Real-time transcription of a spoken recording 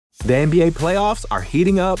The NBA playoffs are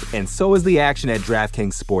heating up, and so is the action at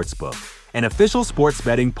DraftKings Sportsbook, an official sports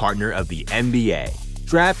betting partner of the NBA.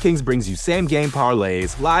 DraftKings brings you same-game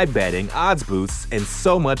parlays, live betting, odds boosts, and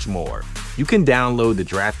so much more. You can download the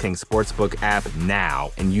DraftKings Sportsbook app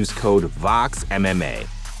now and use code VOXMMA.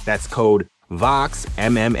 That's code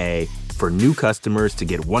VOXMMA for new customers to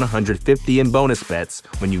get $150 in bonus bets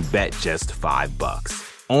when you bet just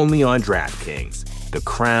 $5. Only on DraftKings. The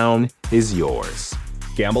crown is yours.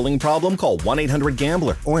 Gambling problem? Call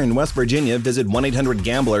 1-800-GAMBLER. Or in West Virginia, visit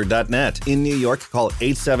 1-800-GAMBLER.net. In New York, call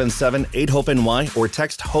 877-8-HOPE-NY or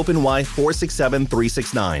text HOPE-NY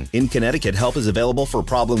 467-369. In Connecticut, help is available for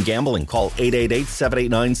problem gambling. Call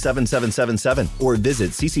 888-789-7777 or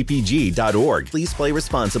visit ccpg.org. Please play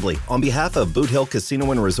responsibly. On behalf of Boot Hill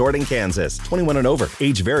Casino and Resort in Kansas, 21 and over.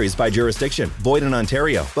 Age varies by jurisdiction. Void in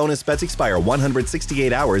Ontario. Bonus bets expire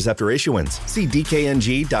 168 hours after issuance. See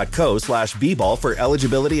dkng.co/bball for eligibility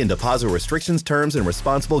and deposit restrictions, terms, and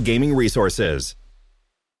responsible gaming resources.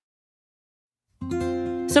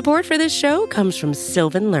 Support for this show comes from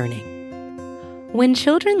Sylvan Learning. When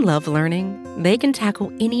children love learning, they can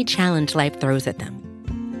tackle any challenge life throws at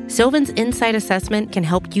them. Sylvan's Insight Assessment can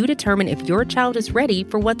help you determine if your child is ready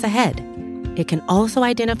for what's ahead. It can also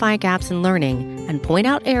identify gaps in learning and point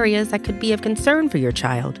out areas that could be of concern for your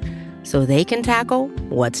child so they can tackle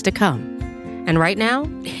what's to come. And right now,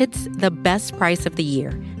 it's the best price of the year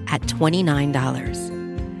at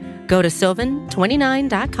 $29. Go to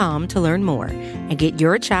sylvan29.com to learn more and get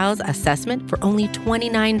your child's assessment for only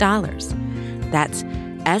 $29. That's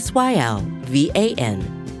SYLVAN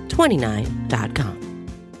 29.com.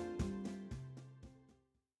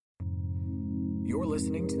 You're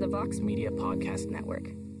listening to the Vox Media Podcast Network.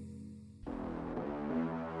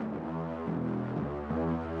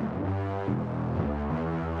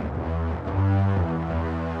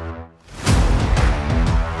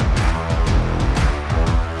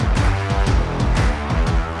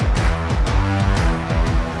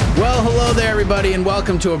 Well, hello there, everybody, and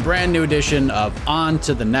welcome to a brand new edition of On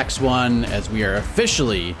to the Next One, as we are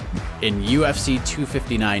officially in UFC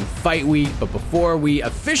 259 Fight Week. But before we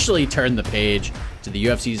officially turn the page to the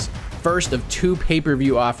UFC's first of two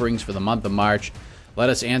pay-per-view offerings for the month of March,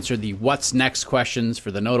 let us answer the what's next questions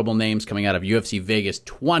for the notable names coming out of UFC Vegas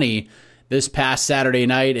 20 this past Saturday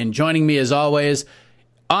night. And joining me, as always,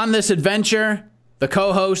 on this adventure, the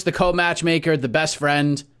co-host, the co-matchmaker, the best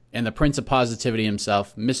friend, and the Prince of Positivity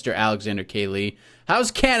himself, Mr. Alexander K. Lee.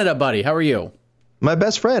 How's Canada, buddy? How are you? My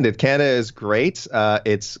best friend. Canada is great.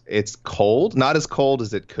 It's cold, not as cold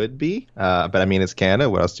as it could be, but I mean, it's Canada.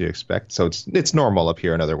 What else do you expect? So it's normal up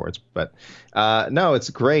here, in other words. But no, it's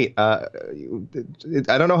great. I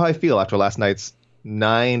don't know how I feel after last night's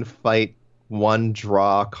 9-fight,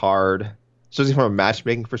 1-draw card, especially from a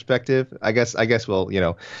matchmaking perspective. I guess we'll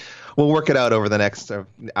work it out over the next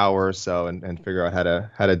hour or so and figure out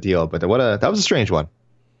how to deal. But that was a strange one.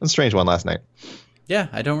 A strange one last night. Yeah,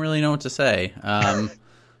 I don't really know what to say. I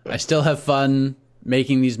still have fun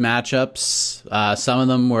making these matchups. Some of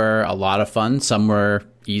them were a lot of fun. Some were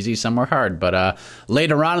easy, some were hard. But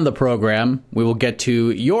later on in the program, we will get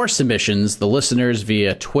to your submissions, the listeners,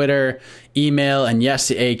 via Twitter, email, and yes,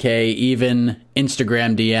 AK, even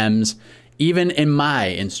Instagram DMs. Even in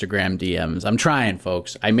my Instagram DMs. I'm trying,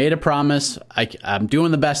 folks. I made a promise. I'm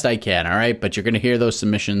doing the best I can, all right? But you're going to hear those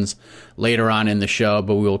submissions later on in the show.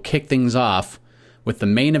 But we will kick things off with the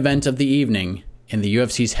main event of the evening in the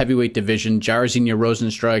UFC's heavyweight division. Jairzinho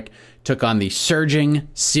Rozenstruik took on the surging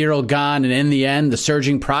Ciryl Gane. And in the end, the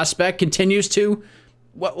surging prospect continues to,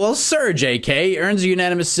 well, surge, AK. Earns a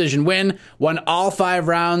unanimous decision win. Won all 5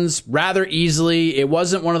 rounds rather easily. It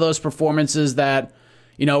wasn't one of those performances that,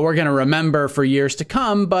 we're going to remember for years to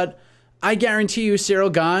come, but I guarantee you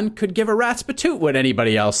Ciryl Gane could give a rat's patoot what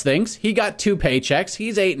anybody else thinks. He got 2 paychecks.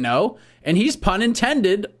 He's 8-0, and he's, pun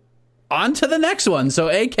intended, on to the next one. So,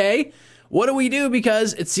 AK, what do we do?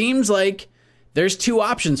 Because it seems like there's 2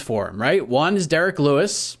 options for him, right? One is Derek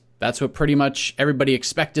Lewis. That's what pretty much everybody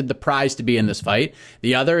expected the prize to be in this fight.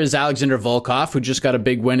 The other is Alexander Volkov, who just got a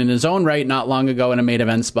big win in his own right not long ago in a main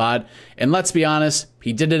event spot. And let's be honest,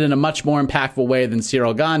 he did it in a much more impactful way than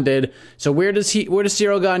Ciryl Gane did. So where does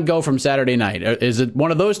Ciryl Gane go from Saturday night? Is it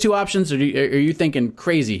one of those 2 options, or are you thinking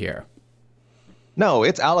crazy here? No,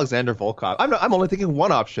 it's Alexander Volkov. I'm only thinking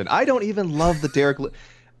one option. I don't even love the Derek.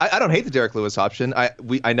 I don't hate the Derek Lewis option.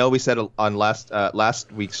 I know we said on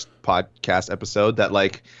last week's podcast episode that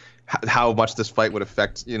how much this fight would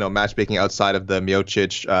affect, matchmaking outside of the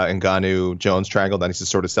Miocic, Ngannou, Jones triangle that needs to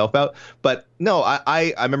sort itself out. But No,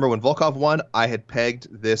 I remember when Volkov won, I had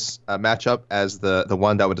pegged this matchup as the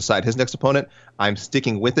one that would decide his next opponent. I'm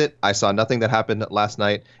sticking with it. I saw nothing that happened last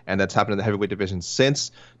night, and that's happened in the heavyweight division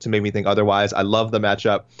since to make me think otherwise. I love the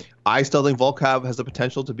matchup. I still think Volkov has the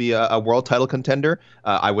potential to be a world title contender.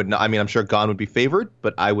 I would not. I mean, I'm sure Gane would be favored,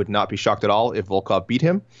 but I would not be shocked at all if Volkov beat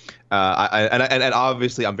him. And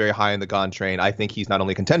obviously, I'm very high on the Gane train. I think he's not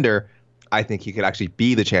only a contender, I think he could actually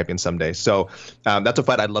be the champion someday. So that's a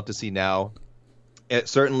fight I'd love to see now. It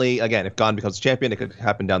certainly, again, if Gane becomes champion, it could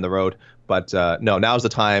happen down the road. But no, now's the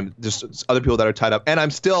time. There's other people that are tied up. And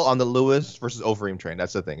I'm still on the Lewis versus Overeem train.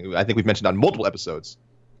 That's the thing. I think we've mentioned on multiple episodes.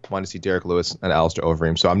 Want to see Derek Lewis and Alistair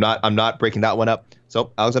Overeem. So I'm not breaking that one up.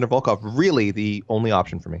 So Alexander Volkov, really the only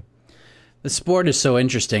option for me. The sport is so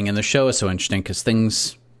interesting and the show is so interesting because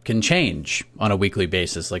things can change on a weekly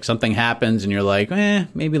basis. Like something happens and you're like,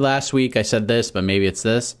 maybe last week I said this, but maybe it's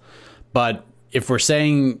this. But if we're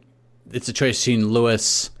saying it's a choice between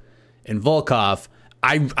Lewis and Volkov,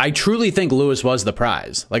 I truly think Lewis was the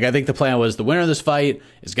prize. Like, I think the plan was the winner of this fight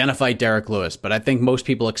is going to fight Derek Lewis. But I think most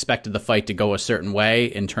people expected the fight to go a certain way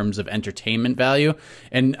in terms of entertainment value.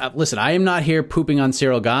 And listen, I am not here pooping on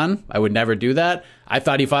Cyril Gane. I would never do that. I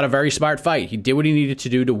thought he fought a very smart fight. He did what he needed to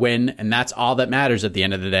do to win, and that's all that matters at the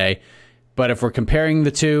end of the day. But if we're comparing the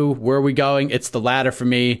two, where are we going? It's the latter for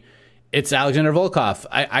me. It's Alexander Volkov.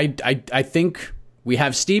 I think we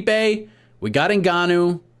have Stipe, we got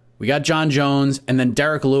Ngannou, we got John Jones, and then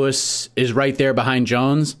Derek Lewis is right there behind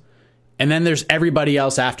Jones. And then there's everybody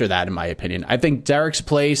else after that, in my opinion. I think Derek's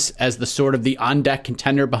place as the sort of the on-deck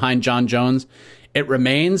contender behind John Jones, it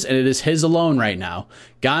remains, and it is his alone right now.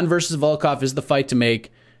 Gane versus Volkov is the fight to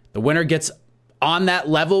make. The winner gets on that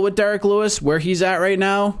level with Derek Lewis, where he's at right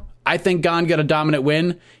now. I think Gane got a dominant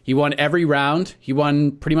win. He won every round. He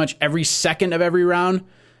won pretty much every second of every round.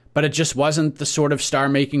 But it just wasn't the sort of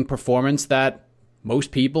star-making performance that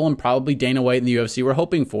most people and probably Dana White and the UFC were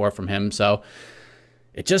hoping for from him. So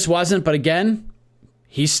it just wasn't. But again,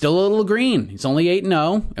 he's still a little green. He's only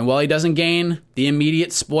 8-0. And while he doesn't gain the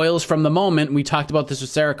immediate spoils from the moment, we talked about this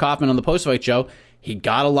with Sarah Kaufman on the post-fight show, he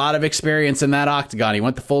got a lot of experience in that octagon. He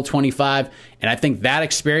went the full 25. And I think that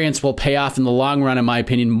experience will pay off in the long run, in my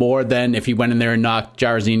opinion, more than if he went in there and knocked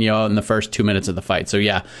Jairzinho out in the first 2 minutes of the fight. So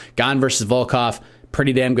yeah, Gane versus Volkov,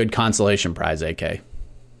 pretty damn good consolation prize, AK.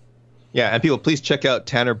 Yeah, and people, please check out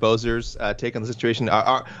Tanner Bozer's take on the situation.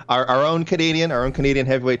 Our own Canadian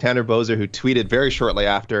heavyweight Tanner Bozer, who tweeted very shortly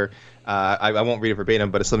after. I won't read it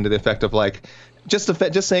verbatim, but it's something to the effect of like, just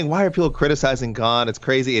saying, why are people criticizing Gane? It's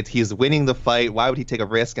crazy. He's winning the fight. Why would he take a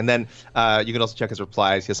risk? And then you can also check his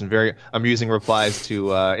replies. He has some very amusing replies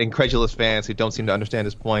to incredulous fans who don't seem to understand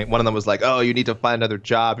his point. One of them was like, "Oh, you need to find another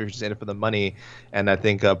job. You're just in it for the money." And I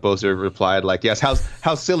think Bozer replied like, "Yes,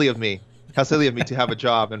 how silly of me." How silly of me to have a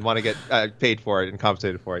job and want to get paid for it and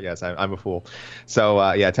compensated for it. Yes, I'm a fool.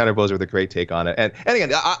 So, yeah, Tanner Bozer with a great take on it. And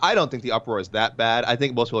again, I don't think the uproar is that bad. I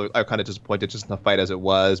think most people are kind of disappointed just in the fight as it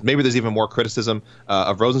was. Maybe there's even more criticism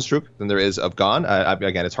of Rozenstruik than there is of Gane.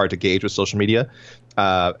 Again, it's hard to gauge with social media.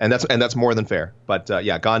 And that's more than fair. But,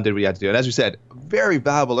 yeah, Gane did what he had to do. And as you said, very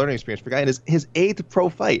valuable learning experience for a guy in his 8th pro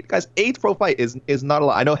fight. Guys, 8th pro fight is not a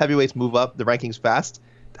lot. I know heavyweights move up the rankings fast.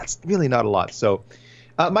 That's really not a lot. So,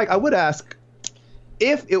 Mike, I would ask,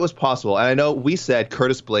 if it was possible, and I know we said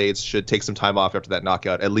Curtis Blaydes should take some time off after that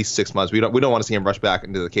knockout, at least 6 months. We don't want to see him rush back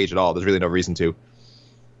into the cage at all. There's really no reason to.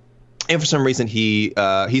 And for some reason he's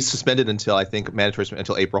suspended until, I think, mandatory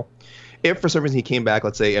until April. If for some reason he came back,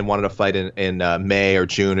 let's say, and wanted to fight in May or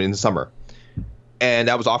June in the summer, and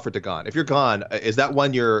that was offered to Gane, if you're Gane, is that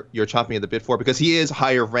one you're chomping at the bit for? Because he is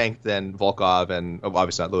higher ranked than Volkov, and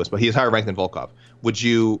obviously not Lewis, but he is higher ranked than Volkov.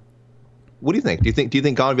 What do you think? Do you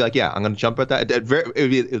think Gane would be like, yeah, I'm going to jump at that? It would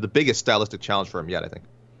be the biggest stylistic challenge for him yet, I think.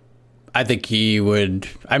 I think he would.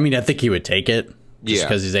 I mean, I think he would take it just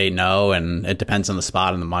because he's 8-0, and it depends on the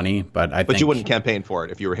spot and the money. But you wouldn't campaign for it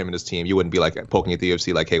if you were him and his team. You wouldn't be like poking at the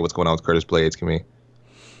UFC like, hey, what's going on with Curtis Blaydes? Can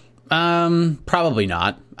we? Probably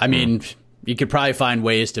not. I mean, you could probably find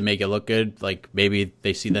ways to make it look good. Like maybe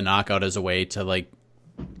they see the knockout as a way to like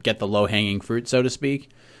get the low hanging fruit, so to speak.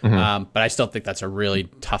 But I still think that's a really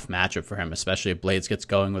tough matchup for him, especially if Blaydes gets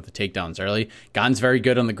going with the takedowns early. Gane's very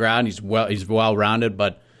good on the ground. He's well-rounded,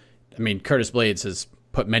 but I mean, Curtis Blaydes has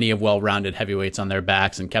put many of well-rounded heavyweights on their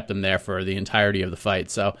backs and kept them there for the entirety of the fight.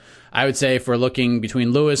 So I would say if we're looking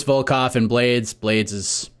between Lewis, Volkov, and Blaydes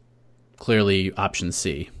is clearly option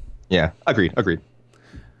C. Yeah, agreed.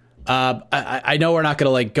 I know we're not going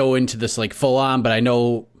to like go into this like full on, but I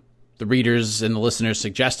know the readers and the listeners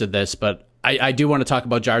suggested this, but I do want to talk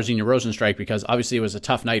about Jairzinho Rozenstruik because obviously it was a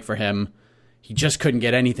tough night for him. He just couldn't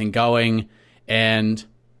get anything going. And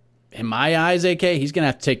in my eyes, AK, he's going to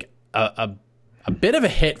have to take a bit of a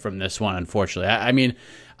hit from this one, unfortunately. I mean,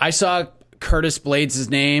 I saw Curtis Blades'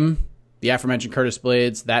 name, the aforementioned Curtis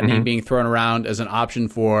Blades, that name being thrown around as an option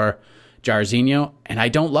for Jairzinho, and I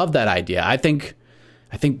don't love that idea. I think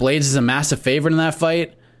Blades is a massive favorite in that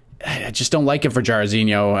fight. I just don't like it for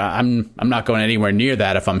Jairzinho. I'm not going anywhere near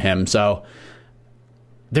that if I'm him. So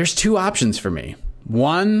there's two options for me.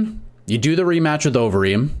 One, you do the rematch with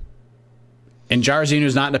Overeem, and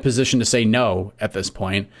Jairzinho's not in a position to say no at this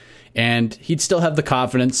point, and he'd still have the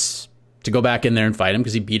confidence to go back in there and fight him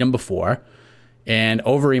because he beat him before. And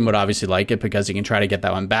Overeem would obviously like it because he can try to get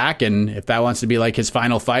that one back. And if that wants to be like his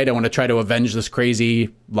final fight, I want to try to avenge this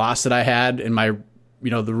crazy loss that I had in my,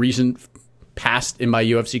 the recent past in my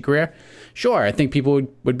UFC career. Sure, I think people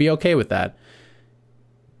would be okay with that.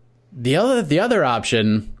 The other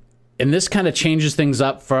option, and this kind of changes things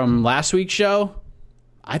up from last week's show,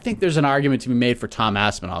 I think there's an argument to be made for Tom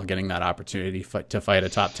Aspinall getting that opportunity to fight a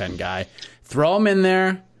top 10 guy. Throw him in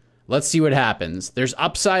there. Let's see what happens. There's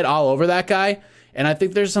upside all over that guy, and I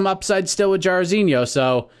think there's some upside still with Jairzinho.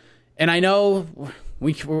 So, and I know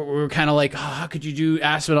we're kind of like, how could you do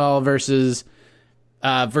Aspinall versus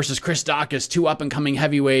Chris Daukaus, two up-and-coming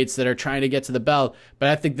heavyweights that are trying to get to the belt? But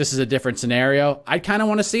I think this is a different scenario. I kind of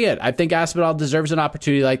want to see it. I think Aspinall deserves an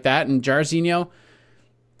opportunity like that, and Jairzinho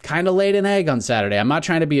kind of laid an egg on Saturday. I'm not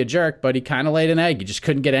trying to be a jerk, but he kind of laid an egg. He just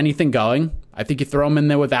couldn't get anything going. I think you throw him in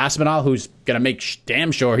there with Aspinall, who's going to make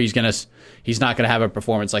damn sure he's not going to have a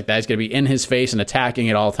performance like that. He's going to be in his face and attacking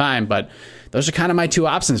it all the time. But those are kind of my two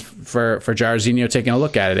options for Jairzinho taking a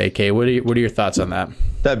look at it. AK, what are your thoughts on that?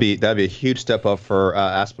 That'd be a huge step up for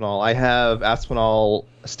Aspinall. I have Aspinall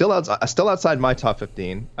still outside my top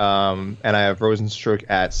 15, and I have Rozenstruik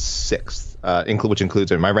at 6th. Which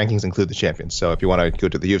includes my rankings include the champions. So if you want to go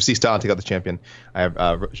to the UFC style and take out the champion, I have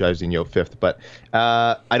Jairzinho 5th. But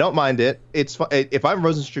I don't mind it. It's if I'm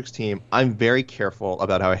Rozenstruik's team, I'm very careful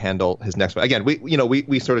about how I handle his next fight. Again,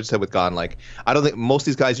 we sort of said with Gon, like, I don't think most of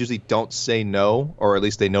these guys usually don't say no, or at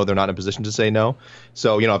least they know they're not in a position to say no.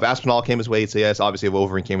 So if Aspinall came his way, he'd say yes. Obviously, if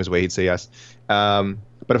Overeem came his way, he'd say yes.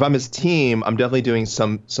 But if I'm his team, I'm definitely doing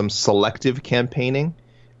some selective campaigning.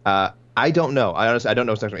 I don't know. I honestly don't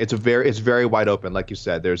know. It's very wide open, like you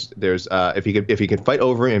said. There's if he could fight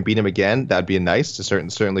Overeem and beat him again, that'd be nice.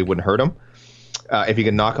 Certainly wouldn't hurt him. If he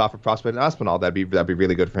could knock off a prospect in Aspinall, that'd be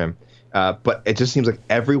really good for him. But it just seems like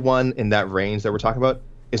everyone in that range that we're talking about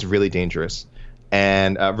is really dangerous.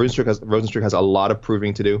 And Rozenstruik has a lot of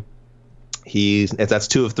proving to do. That's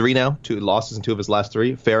 2 of 3 now, 2 losses in 2 of his last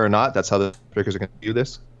 3. Fair or not, that's how the Strikers are going to do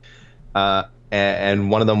this. And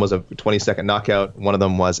one of them was a 20-second knockout. One of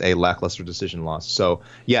them was a lackluster decision loss. So,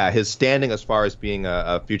 yeah, his standing as far as being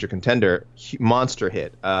a future contender, monster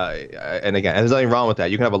hit. And again, there's nothing wrong with that.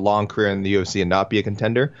 You can have a long career in the UFC and not be a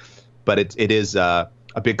contender, but it is a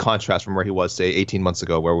big contrast from where he was, say, 18 months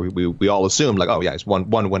ago, where we all assumed, like, oh, yeah, he's one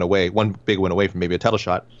big win away from maybe a title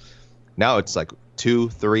shot. Now it's like 2,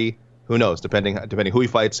 3, who knows, depending who he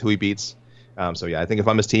fights, who he beats. So yeah, I think if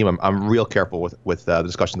I'm his team, I'm real careful with the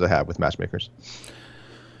discussions I have with matchmakers.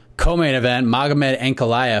 Co-main event, Magomed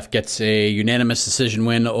Ankalaev gets a unanimous decision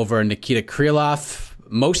win over Nikita Krylov.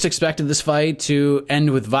 Most expected this fight to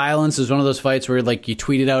end with violence. It was one of those fights where like you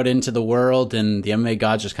tweet it out into the world and the MMA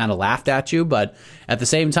gods just kind of laughed at you. But at the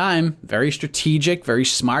same time, very strategic, very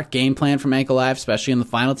smart game plan from Ankalaev, especially in the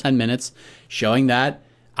final 10 minutes, showing that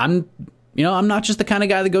I'm not just the kind of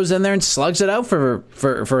guy that goes in there and slugs it out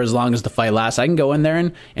for as long as the fight lasts. I can go in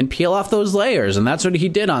there and peel off those layers, and that's what he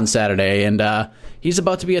did on Saturday. And he's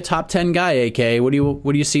about to be a top 10 guy. AK, what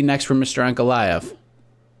do you see next from Mr. Ankalaev?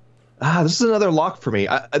 This is another lock for me.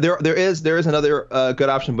 There is another good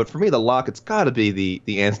option, but for me, the lock, it's got to be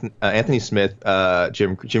the Anthony Smith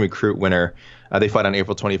Jimmy Crute winner. They fight on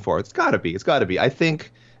April 24th. It's got to be. I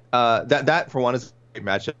think that for one is great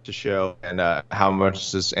matchup to show, and how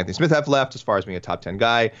much does Anthony Smith have left as far as being a top 10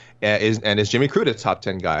 guy, is Jimmy Crute a top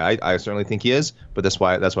 10 guy? I certainly think he is, but that's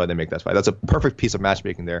why they make that fight. That's a perfect piece of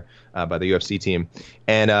matchmaking there by the UFC team.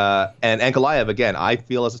 And Ankalaev, again, I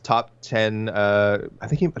feel as a top 10. I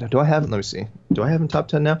think do I have him? Let me see. Do I have him top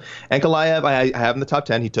 10 now? Ankalaev, I have him in the top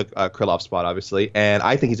 10. He took Krylov's spot, obviously, and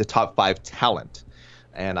I think he's a top 5 talent.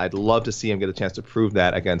 And I'd love to see him get a chance to prove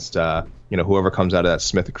that against whoever comes out of that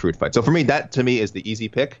Smith Crute fight. So for me, that to me is the easy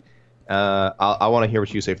pick. I want to hear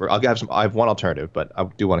what you say first. I have one alternative, but I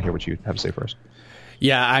do want to hear what you have to say first.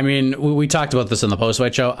 Yeah, I mean, we talked about this in the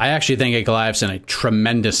post-fight show. I actually think Ankalaev's in a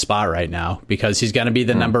tremendous spot right now because he's going to be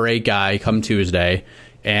the number 8 guy come Tuesday,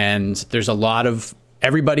 and there's a lot of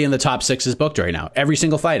everybody in the top 6 is booked right now. Every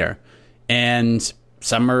single fighter, and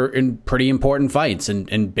some are in pretty important fights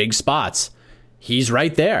and big spots. he's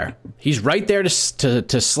right there. He's right there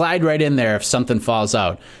to slide right in there if something falls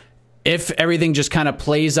out. If everything just kind of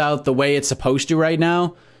plays out the way it's supposed to right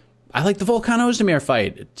now, I like the Volkan Ozdemir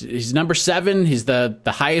fight. He's number 7. He's the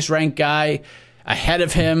highest ranked guy ahead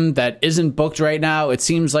of him that isn't booked right now. It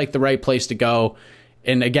seems like the right place to go.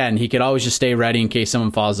 And again, he could always just stay ready in case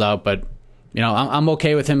someone falls out. But, I'm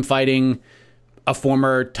okay with him fighting a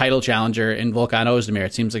former title challenger in Volkan Ozdemir.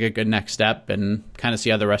 It seems like a good next step, and kind of see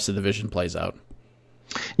how the rest of the division plays out.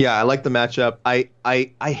 Yeah, I like the matchup.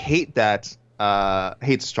 I hate that.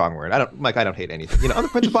 Hate's a strong word. I don't hate anything. On the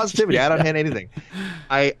principle of positivity, I don't hate anything.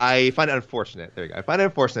 I find it unfortunate. There you go. I find it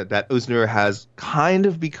unfortunate that Ozdemir has kind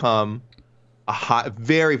of become a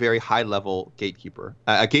very, very high level gatekeeper,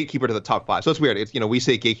 a gatekeeper to the top 5. So it's weird. It's, we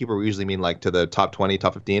say gatekeeper, we usually mean like to the top 20,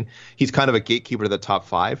 top 15. He's kind of a gatekeeper to the top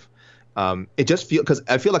 5. It just because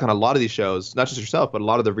I feel like on a lot of these shows, not just yourself, but a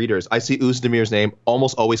lot of the readers, I see Ozdemir's name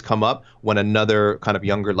almost always come up when another kind of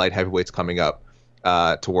younger light heavyweight's coming up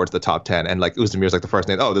towards the top 10. And like Ozdemir's like the first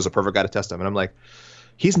name. Oh, there's a perfect guy to test him. And I'm like,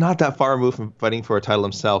 he's not that far removed from fighting for a title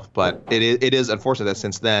himself. But it is unfortunate that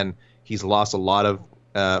since then he's lost a lot of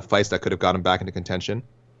fights that could have got him back into contention.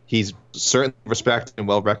 He's certainly respected and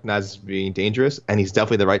well recognized as being dangerous, and he's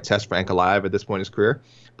definitely the right test for Ankalaev at this point in his career.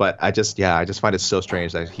 But I just find it so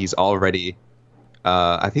strange that he's already,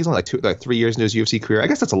 I think he's only like 3 years into his UFC career. I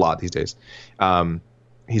guess that's a lot these days.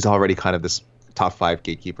 He's already kind of this top 5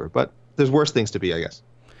 gatekeeper, but there's worse things to be, I guess.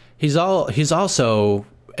 He's also,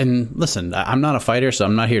 and listen, I'm not a fighter, so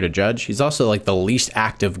I'm not here to judge. He's also like the least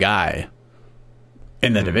active guy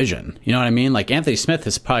in the division. You know what I mean? Like Anthony Smith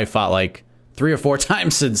has probably fought like 3 or 4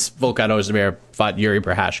 times since Volkan Ozdemir fought Yuri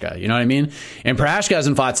Prochazka. You know what I mean? And Prochazka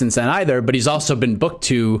hasn't fought since then either, but he's also been booked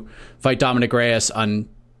to fight Dominic Reyes on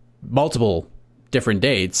multiple different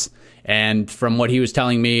dates. And from what he was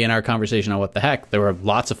telling me in our conversation on What the Heck, there were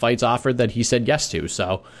lots of fights offered that he said yes to.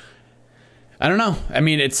 So I don't know. I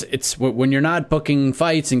mean, it's when you're not booking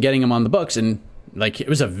fights and getting them on the books, and like it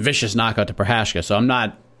was a vicious knockout to Prochazka, so I'm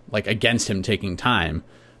not like against him taking time,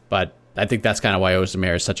 but I think that's kind of why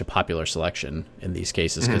Ozdemir is such a popular selection in these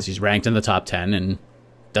cases, because he's ranked in the top 10 and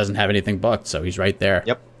doesn't have anything booked, so he's right there.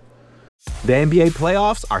 Yep. The NBA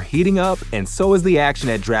playoffs are heating up, and so is the action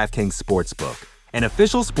at DraftKings Sportsbook, an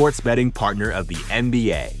official sports betting partner of the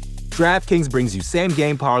NBA. DraftKings brings you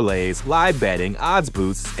same-game parlays, live betting, odds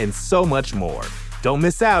boosts, and so much more. Don't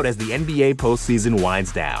miss out as the NBA postseason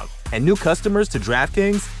winds down. And new customers to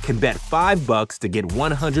DraftKings can bet $5 to get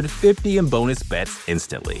 $150 in bonus bets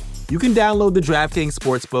instantly. You can download the DraftKings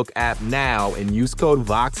Sportsbook app now and use code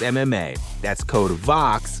VOXMMA. That's code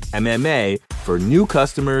VOXMMA for new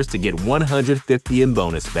customers to get $150 in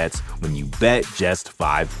bonus bets when you bet just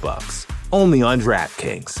 $5. Only on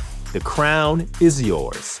DraftKings. The crown is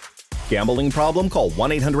yours. Gambling problem? Call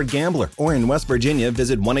 1-800-GAMBLER. Or in West Virginia,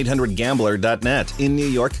 visit 1-800-GAMBLER.net. In New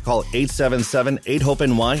York, call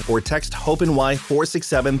 877-8-HOPE-NY or text HOPE-NY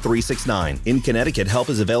 467-369. In Connecticut, help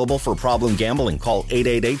is available for problem gambling. Call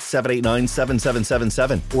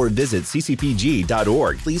 888-789-7777 or visit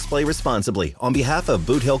ccpg.org. Please play responsibly. On behalf of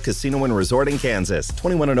Boot Hill Casino and Resort in Kansas,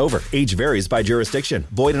 21 and over. Age varies by jurisdiction.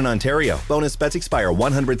 Void in Ontario. Bonus bets expire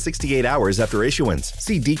 168 hours after issuance.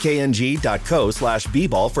 See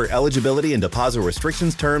dkng.co/bball for eligibility and deposit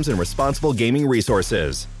restrictions, terms, and responsible gaming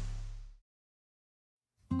resources.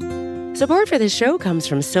 Support for this show comes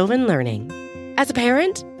from Sylvan Learning. As a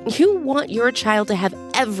parent, you want your child to have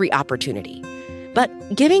every opportunity, but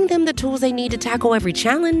giving them the tools they need to tackle every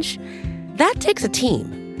challenge, that takes a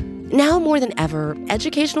team. Now more than ever,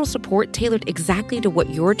 educational support tailored exactly to what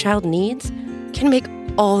your child needs can make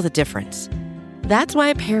all the difference. That's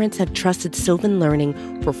why parents have trusted Sylvan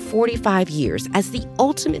Learning for 45 years as the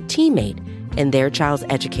ultimate teammate in their child's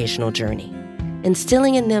educational journey,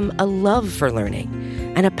 instilling in them a love for learning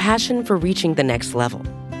and a passion for reaching the next level.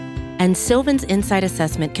 And Sylvan's Insight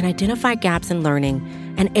Assessment can identify gaps in learning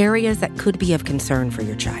and areas that could be of concern for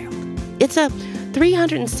your child. It's a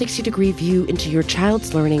 360-degree view into your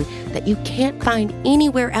child's learning that you can't find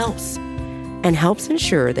anywhere else, and helps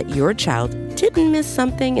ensure that your child didn't miss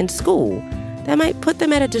something in school that might put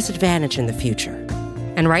them at a disadvantage in the future.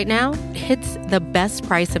 And right now, it's the best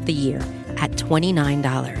price of the year at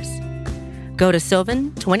 $29. Go to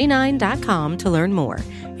sylvan29.com to learn more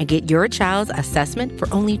and get your child's assessment for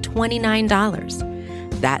only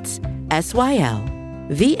 $29. That's SYLVAN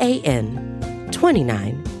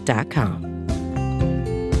 29.com.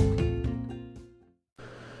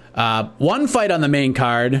 One fight on the main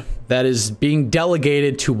card that is being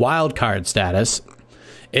delegated to wild card status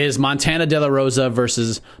is Montana De La Rosa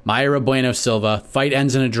versus Mayra Bueno Silva. Fight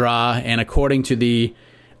ends in a draw, and according to the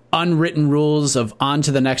unwritten rules of on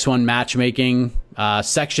to the next one matchmaking.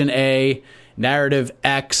 Section A, narrative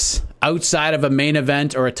X, outside of a main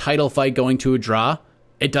event or a title fight going to a draw,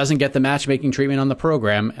 it doesn't get the matchmaking treatment on the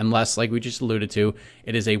program unless, like we just alluded to,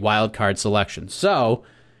 it is a wild card selection. So,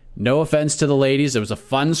 no offense to the ladies, it was a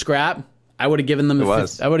fun scrap. I would have given them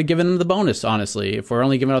the bonus, honestly. If we're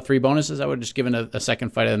only giving out 3 bonuses, I would have just given a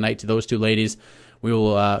second fight of the night to those 2 ladies. We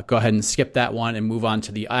will go ahead and skip that one and move on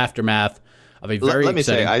to the aftermath of a very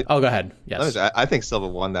exciting... go ahead. Yes. I think Silva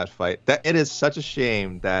won that fight. That it is such a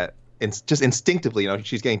shame that just instinctively,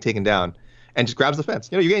 she's getting taken down and just grabs the fence.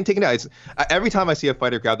 You're getting taken down. Every time I see a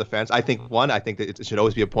fighter grab the fence, I think, 1, I think that it should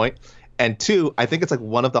always be a point. And 2, I think it's like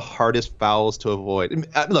one of the hardest fouls to avoid.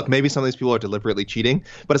 Look, maybe some of these people are deliberately cheating,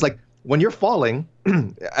 but it's like when you're falling,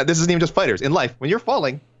 this isn't even just fighters. In life, when you're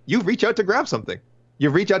falling, you reach out to grab something.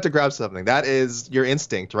 That is your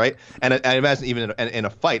instinct, right? And I imagine even in a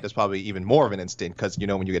fight, that's probably even more of an instinct because,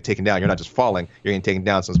 when you get taken down, you're not just falling, you're getting taken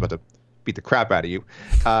down, someone's about to beat the crap out of you.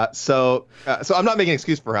 So I'm not making an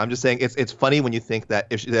excuse for her. I'm just saying it's funny when you think that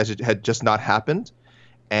if it had just not happened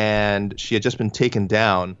and she had just been taken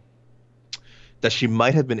down, that she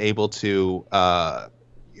might have been able to,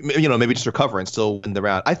 maybe just recover and still win the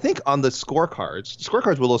round. I think on the scorecards were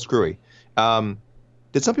a little screwy.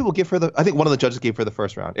 Did some people give her I think one of the judges gave her the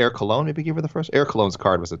first round. Eric Colon maybe gave her the first. Eric Colon's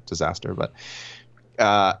card was a disaster. But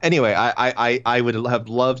anyway, I would have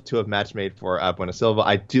loved to have match made for Buena Silva.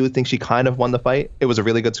 I do think she kind of won the fight. It was a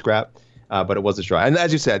really good scrap, but it was a draw. And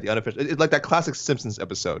as you said, the unofficial, it's like that classic Simpsons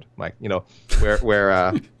episode, Mike,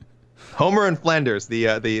 where Homer and Flanders,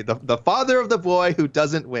 the father of the boy who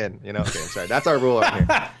doesn't win. Okay, I'm sorry. That's our rule out here.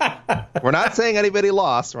 We're not saying anybody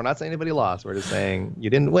lost. We're just saying you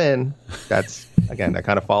didn't win. That's, again, that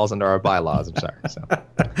kind of falls under our bylaws. I'm sorry. So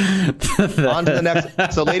on to the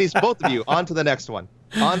next. So ladies, both of you, on to the next one.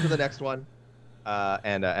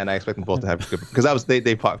 And I expect them both to have good, because that was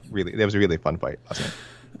they fought really. That was a really fun fight last night.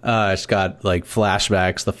 It's got like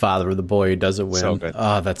flashbacks. The father of the boy who doesn't win. So good.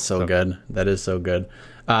 Oh, that's so good. That is so good.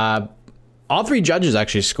 All 3 judges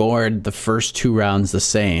actually scored the first 2 rounds the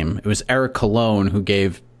same. It was Eric Colon who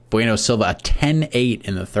gave Bueno Silva a 10-8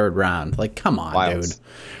 in the 3rd round. Like, come on, dude.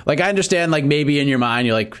 Like, I understand, like, maybe in your mind,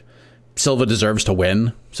 you're like, Silva deserves to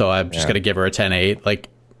win, so I'm just going to give her a 10-8. Like,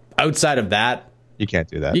 outside of that... You can't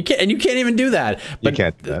do that. You can't even do that. But you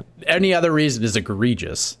can't do that. Any other reason is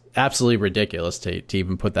egregious. Absolutely ridiculous to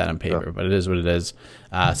even put that on paper, but it is what it is.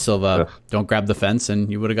 Silva, don't grab the fence,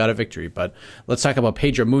 and you would have got a victory. But let's talk about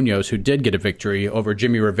Pedro Munoz, who did get a victory over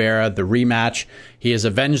Jimmy Rivera, the rematch. He has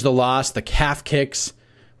avenged the loss. The calf kicks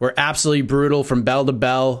were absolutely brutal from bell to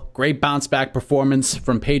bell. Great bounce-back performance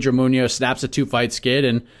from Pedro Munoz. Snaps a 2-fight skid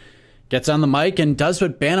and gets on the mic and does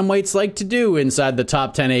what bantamweights like to do inside the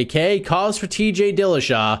top 10 AK, calls for TJ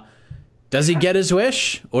Dillashaw. Does he get his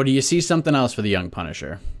wish, or do you see something else for the young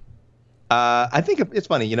Punisher? I think it's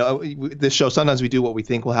funny, this show, sometimes we do what we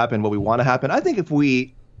think will happen, what we want to happen. I think if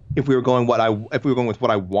we were going with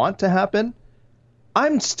what I want to happen,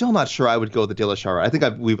 I'm still not sure I would go the Dillashaw route. I think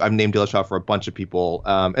I've named Dillashaw for a bunch of people,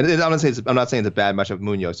 and I'm not saying it's a bad matchup with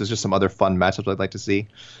Munoz. There's just some other fun matchups I'd like to see.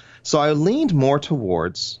 So I leaned more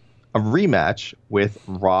towards a rematch with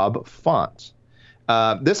Rob Font.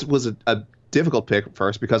 This was a difficult pick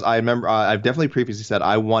first because I remember I've definitely previously said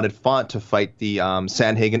I wanted Font to fight the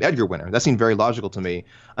Sandhagen Edgar winner. That seemed very logical to me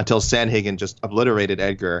until Sandhagen just obliterated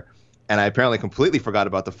Edgar, and I apparently completely forgot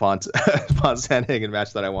about the Font Sandhagen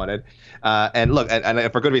match that I wanted. And look,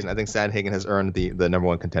 and for good reason. I think Sandhagen has earned the number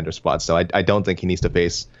 1 contender spot, so I don't think he needs to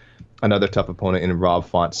face another tough opponent in Rob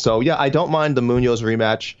Font. So yeah, I don't mind the Munoz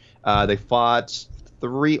rematch. They fought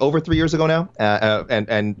over 3 years ago now,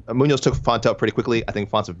 and Munoz took Font out pretty quickly. I think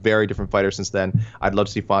Font's a very different fighter since then. I'd love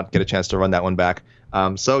to see Font get a chance to run that one back.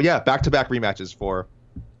 So yeah, back-to-back rematches for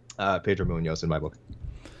Pedro Munoz in my book.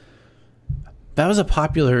 That was a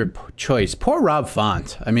popular choice. Poor Rob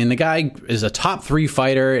Font. I mean, the guy is a top 3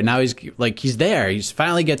 fighter, and now he's there. He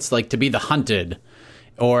finally gets to be the hunted,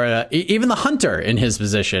 or even the hunter in his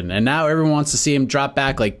position, and now everyone wants to see him drop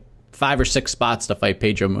back 5 or 6 spots to fight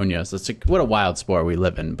Pedro Munoz. It's what a wild sport we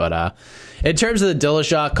live in. But in terms of the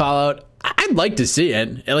Dillashaw call out, I'd like to see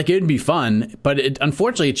it. It'd be fun, but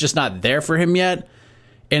unfortunately, it's just not there for him yet.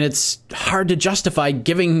 And it's hard to justify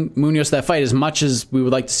giving Munoz that fight as much as we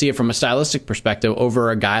would like to see it from a stylistic perspective over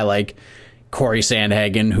a guy like Corey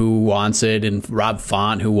Sandhagen who wants it and Rob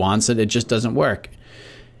Font who wants it. It just doesn't work.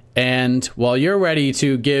 And while you're ready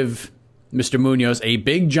to give Mr. Munoz a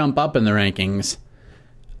big jump up in the rankings,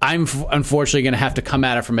 I'm unfortunately going to have to come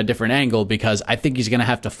at it from a different angle because I think he's going to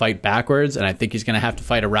have to fight backwards, and I think he's going to have to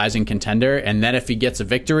fight a rising contender. And then if he gets a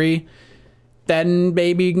victory, then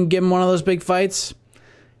maybe you can give him one of those big fights.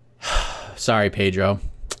 Sorry, Pedro.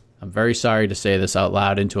 I'm very sorry to say this out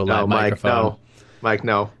loud into a live microphone. Mike,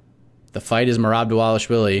 no. The fight is Merab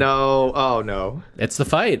Dvalishvili. No. Oh, no. It's the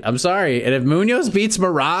fight. I'm sorry. And if Munoz beats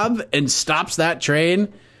Merab and stops that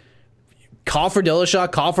train, call for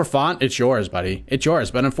Dillashaw, call for Font. It's yours, buddy. It's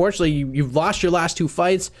yours. But unfortunately, you've lost your last two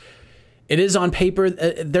fights. It is on paper.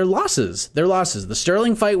 They're losses. They're losses. The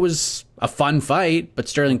Sterling fight was a fun fight, but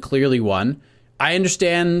Sterling clearly won. I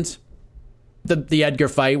understand the Edgar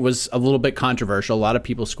fight was a little bit controversial. A lot of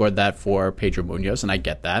people scored that for Pedro Munoz, and I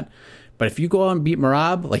get that. But if you go out and beat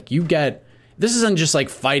Merab, like you get, this isn't just like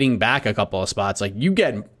fighting back a couple of spots. Like you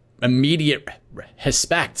get immediate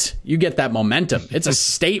respect. You get that momentum. It's a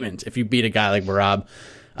statement if you beat a guy like Merab.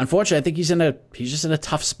 Unfortunately, I think he's just in a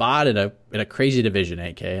tough spot in a crazy division.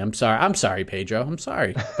 AK, I'm sorry, Pedro. I'm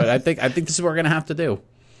sorry, but I think this is what we're gonna have to do.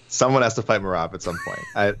 Someone has to fight Merab at some point.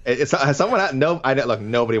 Look,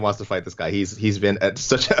 nobody wants to fight this guy. He's been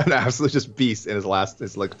such an absolute just beast in his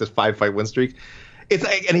this 5-fight win streak.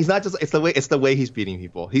 And he's not just. It's the way he's beating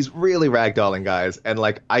people. He's really ragdolling guys, and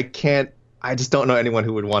like I just don't know anyone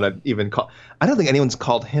who would want to even call. I don't think anyone's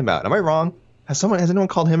called him out. Am I wrong? Has anyone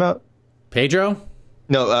called him out? Pedro?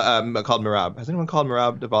 No, called Merab. Has anyone called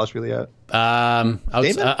Merab Dvalishvili out?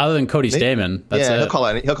 Other than Cody Stamann. That's it.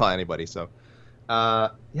 He'll call anybody. So,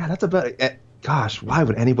 that's about it. Gosh, why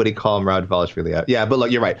would anybody call Merab Dvalishvili out? Yeah, but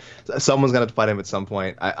look, you're right. Someone's gonna have to fight him at some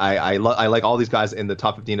point. I like all these guys in the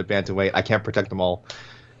top 15 of bantamweight. I can't protect them all.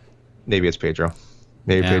 Maybe it's Pedro.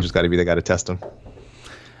 Pedro's got to be the guy to test him.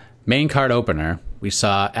 Main card opener, we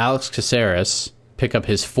saw Alex Caceres pick up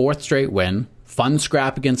his 4th straight win. Fun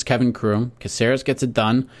scrap against Kevin Kroom. Caceres gets it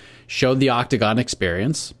done. Showed the Octagon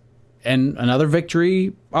experience. And another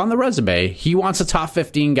victory on the resume. He wants a top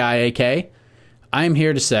 15 guy, AK. I'm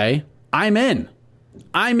here to say, I'm in.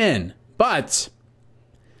 But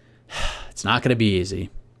it's not going to be easy.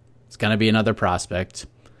 It's going to be another prospect.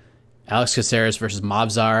 Alex Caceres versus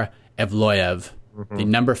Movsar Evloev. The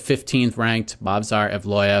number 15th ranked Movsar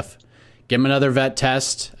Evloev. Give him another vet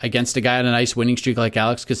test against a guy on a nice winning streak like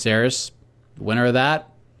Alex Caceres. Winner of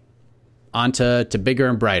that, on to bigger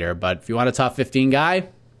and brighter. But if you want a top 15 guy,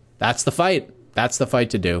 that's the fight. That's the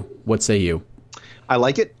fight to do. What say you? I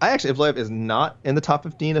like it. Evloev is not in the top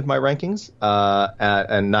 15 of my rankings,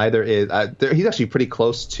 and neither is he's actually pretty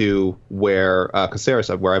close to where Caceres,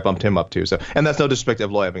 where I bumped him up to. So, and that's no disrespect to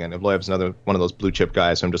Evloev. Again, Evloev is another one of those blue chip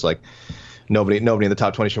guys. So I'm just like, nobody in the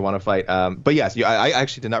top 20 should want to fight. But yes, I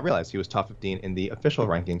actually did not realize he was top 15 in the official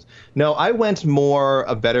rankings. No, I went more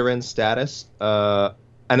a veteran status, and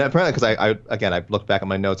apparently because I looked back at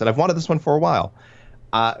my notes and I've wanted this one for a while.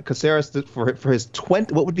 Caceres for his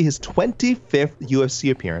what would be his 25th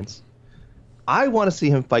UFC appearance. I want to see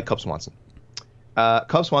him fight Cub Swanson.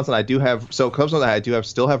 Cub Swanson, I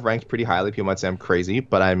still have ranked pretty highly. People might say I'm crazy,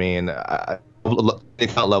 but I mean,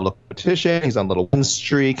 it's not level of competition. He's on a little win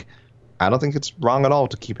streak. I don't think it's wrong at all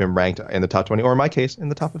to keep him ranked in the top 20, or in my case, in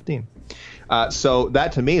the top 15. So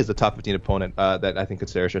that to me is the top 15 opponent that I think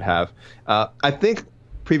Caceres should have. I think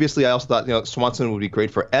previously I also thought Swanson would be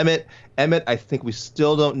great for Emmett. I think we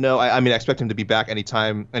still don't know. I mean, I expect him to be back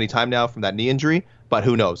anytime now from that knee injury. But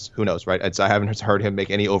who knows? right? I haven't heard him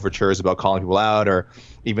make any overtures about calling people out, or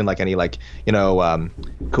even like any sick Instagram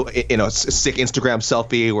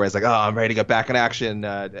selfie where it's like, oh, I'm ready to get back in action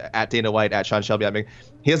at Dana White, at Sean Shelby. I mean,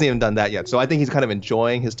 he hasn't even done that yet. So I think he's kind of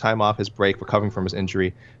enjoying his time off, his break, recovering from his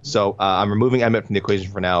injury. So I'm removing Emmett from the equation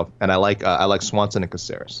for now, and I like Swanson and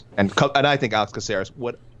Caceres, and I think Alex Caceres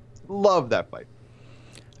would love that fight.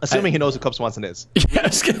 Assuming he knows who Cub Swanson is. Yeah, I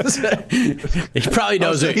was gonna say, he probably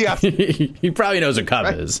knows it. He probably knows who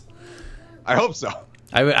Cub is. I hope so.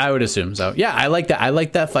 I would assume so. Yeah, I like that. I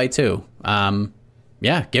like that fight too.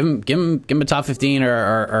 Yeah, give him a top 15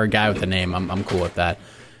 or a guy with a name. I'm cool with that.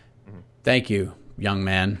 Thank you, young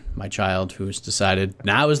man, my child, who's decided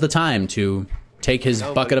now is the time to take his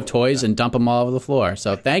bucket of toys and dump them all over the floor.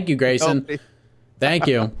 So thank you, Grayson. Thank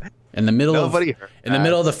you. In the middle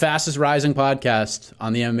of the fastest rising podcast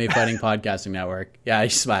on the MMA Fighting Podcasting Network. Yeah,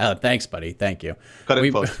 he's smiling. Thanks, buddy. Thank you. Cut it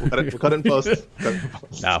in post.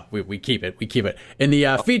 No, we keep it. We keep it. In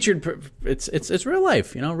the featured, it's real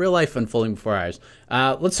life. Real life unfolding before our eyes.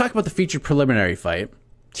 Let's talk about the featured preliminary fight.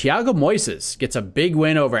 Thiago Moises gets a big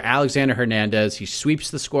win over Alexander Hernandez. He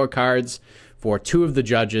sweeps the scorecards for two of the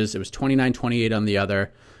judges. It was 29-28 on the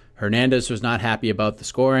other. Hernandez was not happy about the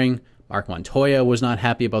scoring. Mark Montoya was not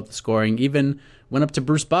happy about the scoring. Even went up to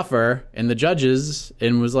Bruce Buffer and the judges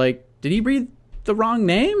and was like, did he read the wrong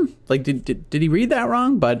name? Like, did he read that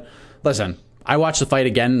wrong? But listen, I watched the fight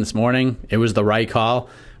again this morning. It was the right call.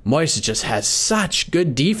 Moises just has such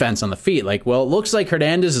good defense on the feet. Like, well, it looks like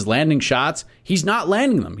Hernandez is landing shots. He's not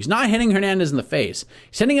landing them. He's not hitting Hernandez in the face.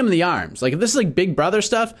 He's hitting him in the arms. Like, if this is like big brother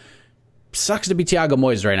stuff, sucks to be Thiago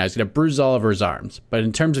Moises right now. He's going to bruise all over his arms. But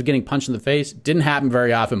in terms of getting punched in the face, didn't happen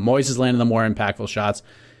very often. Moises landed the more impactful shots.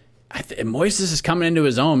 Moises is coming into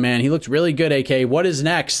his own, man. He looked really good, AK. What is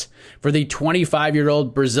next for the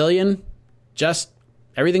 25-year-old Brazilian? Just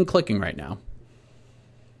everything clicking right now.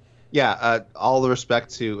 Yeah, all the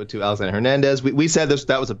respect to Alexander Hernandez. We said this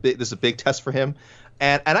is a big test for him,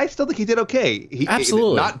 and I still think he did okay.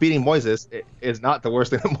 Absolutely, not beating Moises is not the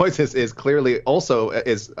worst thing. Moises is clearly also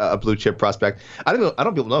is a blue chip prospect. I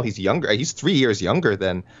don't people know he's younger. He's 3 years younger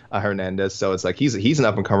than Hernandez, so it's like he's an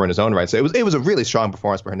up and comer in his own right. So it was a really strong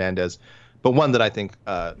performance for Hernandez, but one that I think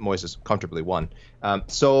Moises comfortably won.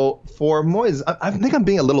 So for Moises, I think I'm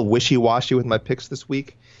being a little wishy-washy with my picks this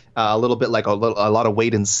week. A little bit like a lot of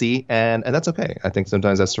wait and see, and that's okay. I think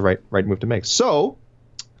sometimes that's the right move to make. So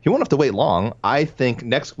you won't have to wait long. I think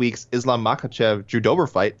next week's Islam Makhachev Drew Dober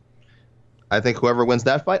fight, I think whoever wins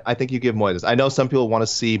that fight, I think you give Moises. I know some people want to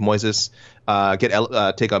see Moises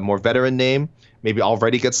take a more veteran name, maybe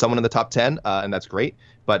already get someone in the top 10, and that's great.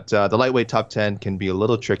 But the lightweight top 10 can be a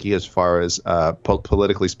little tricky as far as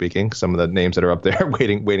politically speaking. Some of the names that are up there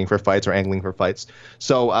waiting for fights or angling for fights.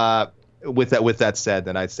 So with that said,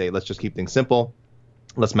 then I'd say let's just keep things simple.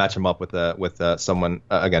 Let's match him up with someone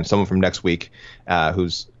from next week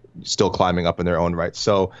who's still climbing up in their own right.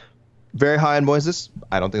 So very high on Moises.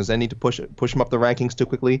 I don't think there's any need to push him up the rankings too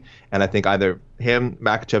quickly. And I think either him,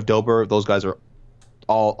 Makhachev, Dober, those guys are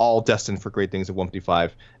all destined for great things at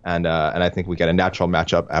 155. And I think we get a natural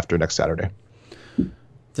matchup after next Saturday.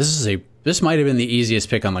 This might have been the easiest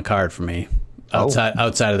pick on the card for me outside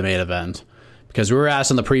of the main event. Because we were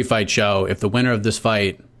asked on the pre-fight show if the winner of this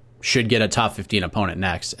fight should get a top 15 opponent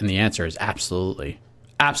next. And the answer is absolutely.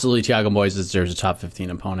 Absolutely, Thiago Moises deserves a top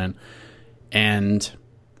 15 opponent. And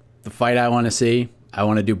the fight I want to see, I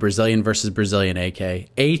want to do Brazilian versus Brazilian, AK.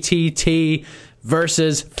 ATT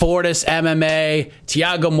versus Fortis MMA.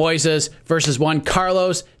 Thiago Moises versus one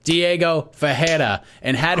Carlos Diego Ferreira.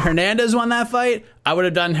 And had Hernandez won that fight, I would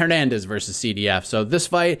have done Hernandez versus CDF. So this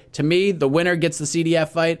fight, to me, the winner gets the CDF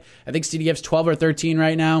fight. I think CDF's 12 or 13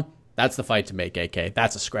 right now. That's the fight to make, AK.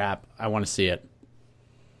 That's a scrap. I want to see it.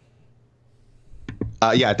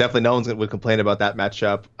 Yeah, definitely no one would complain about that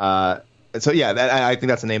matchup. So yeah, I think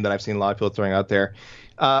that's a name that I've seen a lot of people throwing out there.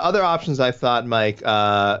 Other options I thought, Mike,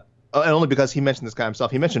 and only because he mentioned this guy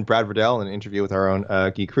himself. He mentioned Brad Riddell in an interview with our own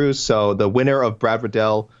Guy Cruz. So the winner of Brad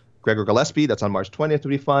Riddell, Gregor Gillespie, that's on March 20th, would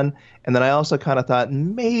be fun. And then I also kind of thought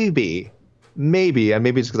maybe, and maybe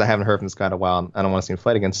it's because I haven't heard from this guy in a while and I don't want to see him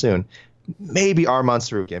fight again soon, maybe Arman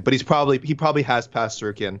Tsarukyan. But he probably has passed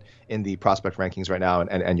Tsarukyan in the prospect rankings right now,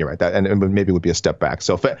 and you're right, that and maybe would be a step back.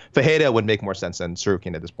 So Ferreira would make more sense than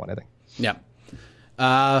Tsarukyan at this point, I think. Yeah.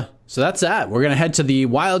 So that's that. We're going to head to the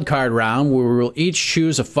wild card round where we'll each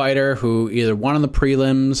choose a fighter who either won on the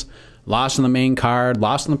prelims, lost on the main card,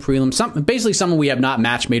 lost on the prelims, basically someone we have not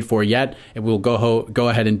match made for yet, and we'll go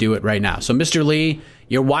ahead and do it right now. So Mr. Lee,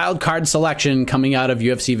 your wild card selection coming out of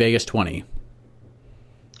UFC Vegas 20.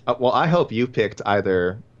 Well, I hope you picked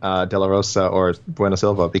either De La Rosa or Bueno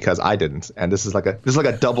Silva because I didn't, and this is like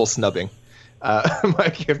a double snubbing.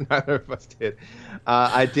 Mike, if neither of us did.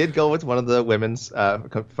 I did go with one of the women's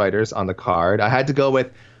fighters on the card. I had to go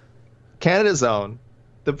with Canada's own,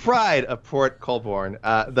 the pride of Port Colborne,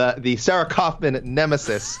 the Sarah Kaufman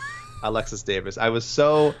nemesis, Alexis Davis. I was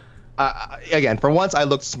so... again, for once, I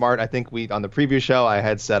looked smart. I think on the preview show, I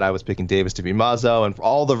had said I was picking Davis to be Mazo, and for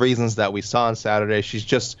all the reasons that we saw on Saturday,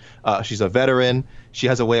 she's a veteran. She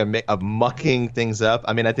has a way of mucking things up.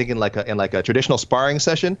 I mean, I think in like a traditional sparring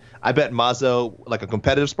session, I bet Mazo, like a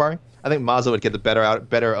competitive sparring, I think Mazo would get the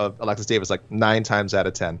better of Alexis Davis like 9 times out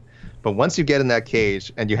of 10. But once you get in that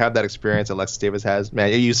cage and you have that experience Alexis Davis has,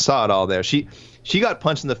 man, you saw it all there. She got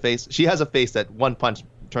punched in the face. She has a face that one punch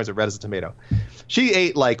turns it red as a tomato. She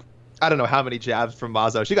ate like I don't know how many jabs from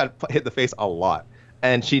Mazo. She got hit in the face a lot.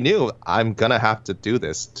 And she knew, I'm going to have to do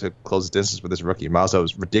this to close the distance with this rookie. Mazo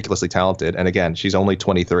is ridiculously talented. And again, she's only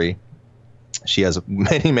 23. She has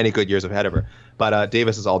many, many good years ahead of her. But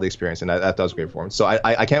Davis has all the experience, and that was great for him. So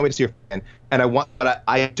I can't wait to see her. But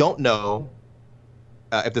I don't know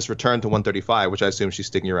if this return to 135, which I assume she's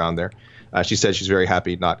sticking around there. She said she's very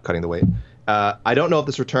happy not cutting the weight. I don't know if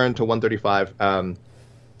this return to 135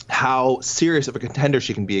 how serious of a contender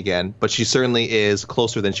she can be again, but she certainly is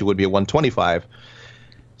closer than she would be at 125.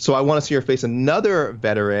 So I want to see her face another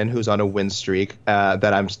veteran who's on a win streak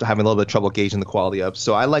that I'm still having a little bit of trouble gauging the quality of.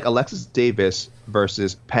 So I like Alexis Davis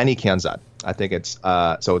versus Pani Kianzad. I think it's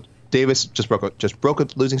so Davis just broke a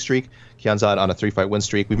losing streak. Kyanzad on a 3-fight win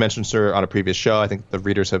streak. We mentioned her on a previous show. I think the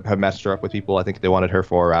readers have matched her up with people. I think they wanted her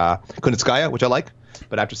for Kunitskaya, which I like.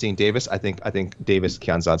 But after seeing Davis, I think Davis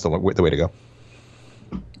Kyanzad's the way to go.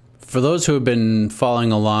 For those who have been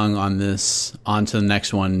following along on this on to the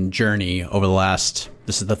next one journey over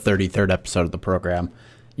this is the 33rd episode of the program.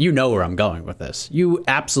 You know where I'm going with this. You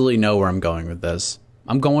absolutely know where I'm going with this.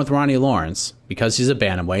 I'm going with Ronnie Lawrence because he's a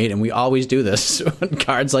bantamweight, and we always do this on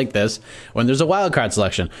cards like this when there's a wild card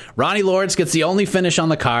selection. Ronnie Lawrence gets the only finish on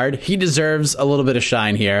the card. He deserves a little bit of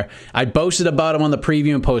shine here. I boasted about him on the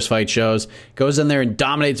preview and post-fight shows. Goes in there and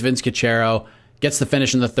dominates Vince Cachero, gets the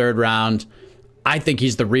finish in the 3rd round. I think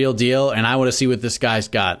he's the real deal, and I want to see what this guy's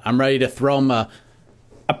got. I'm ready to throw him a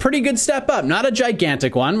pretty good step up. Not a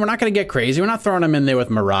gigantic one. We're not going to get crazy. We're not throwing him in there with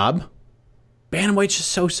Merab. Bantamweight's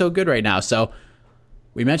just so good right now, so...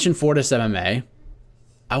 We mentioned Fortis MMA.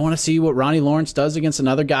 I want to see what Ronnie Lawrence does against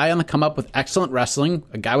another guy on the come up with excellent wrestling,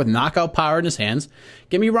 a guy with knockout power in his hands.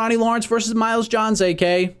 Give me Ronnie Lawrence versus Miles Johns,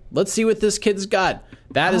 AK. Let's see what this kid's got.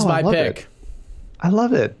 That is my pick. I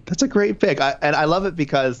love it. That's a great pick. And I love it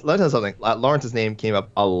because, let me tell you something. Lawrence's name came up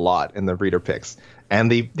a lot in the reader picks.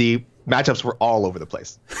 And the matchups were all over the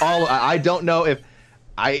place. I don't know if...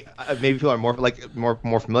 maybe people are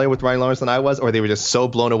more familiar with Ronnie Lawrence than I was, or they were just so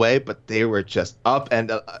blown away, but they were just up.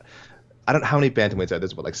 And I don't know how many bantamweights are there.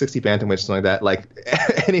 There's 60 bantamweights, something like that.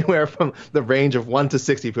 Like anywhere from the range of 1 to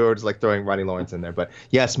 60, people were just like throwing Ronnie Lawrence in there. But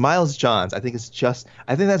yes, Miles Johns, I think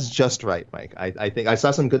that's just right, Mike. I think I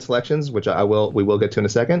saw some good selections, which we will get to in a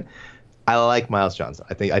second. I like Miles Johns.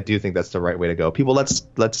 I do think that's the right way to go. People,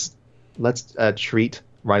 let's treat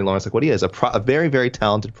Ronnie Lawrence like what he is, a very, very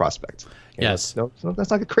talented prospect. Yes. No, that's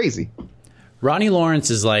not crazy. Ronnie Lawrence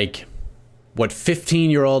is like what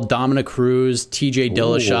 15-year-old Dominic Cruz, TJ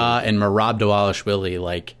Dillashaw, and Merab Dvalishvili.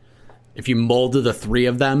 Like, if you molded the 3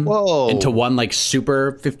 of them into one like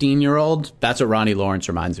super 15-year-old, that's what Ronnie Lawrence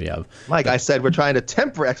reminds me of. Mike, I said we're trying to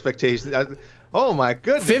temper expectations. Oh my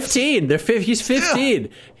goodness. 15. He's 15.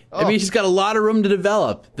 I mean, he's got a lot of room to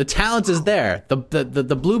develop. The talent is there.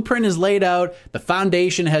 The blueprint is laid out. The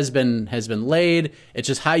foundation has been laid. It's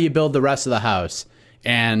just how you build the rest of the house.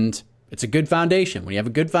 And it's a good foundation. When you have a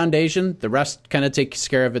good foundation, the rest kind of takes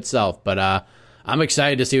care of itself. But I'm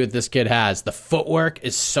excited to see what this kid has. The footwork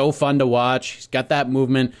is so fun to watch. He's got that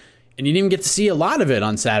movement. And you didn't even get to see a lot of it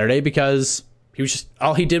on Saturday because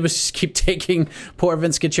all he did was just keep taking poor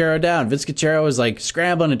Vince Cachero down. Vince Cachero was like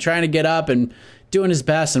scrambling and trying to get up and doing his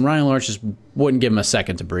best, and Ronnie Lawrence just wouldn't give him a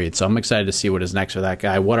second to breathe. So I'm excited to see what is next for that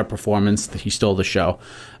guy. What a performance. He stole the show.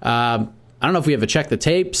 I don't know if we have a check the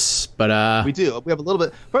tapes, but... We do. We have a little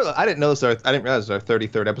bit... I didn't realize it was our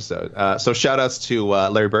 33rd episode. So shout-outs to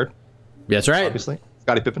Larry Bird. That's right. Obviously.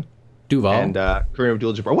 Scottie Pippen. Duval. And Kareem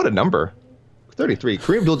Abdul-Jabbar. What a number. 33.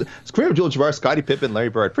 Kareem Abdul-Jabbar, Scottie Pippen, Larry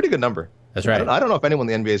Bird. Pretty good number. That's right. I don't know if anyone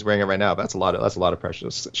in the NBA is wearing it right now, but that's a lot of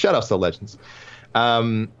pressure. Shout-outs to legends.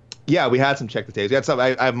 Yeah, we had some check the tapes. We had some.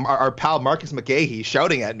 Our pal Marcus McGahee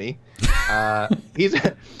shouting at me. He's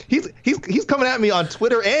coming at me on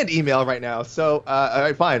Twitter and email right now. So all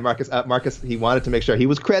right, fine, Marcus. Marcus, he wanted to make sure he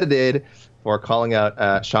was credited for calling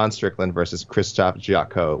out Sean Strickland versus Christoph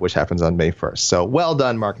Giacco, which happens on May 1st. So well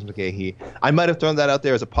done, Marcus McGahee. I might have thrown that out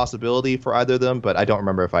there as a possibility for either of them, but I don't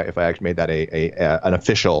remember if I actually made that an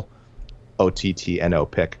official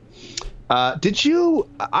OTTNO pick. Did you?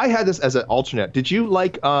 I had this as an alternate. Did you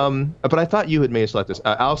like? But I thought you had made select this.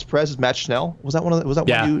 Alex Perez, Matt Schnell. Was that one of the, was that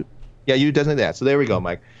yeah. one you? Yeah, you designated that. So there we go,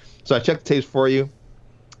 Mike. So I checked the tapes for you.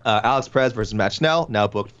 Alex Perez versus Matt Schnell, now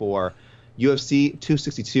booked for UFC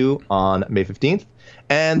 262 on May 15th.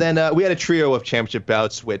 And then we had a trio of championship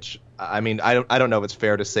bouts, which, I mean, I don't know if it's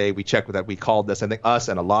fair to say we checked with that. We called this. I think us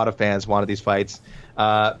and a lot of fans wanted these fights.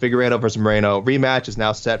 Figueiredo versus Moreno rematch is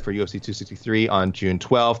now set for UFC 263 on June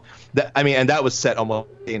 12th. And that was set almost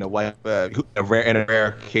in a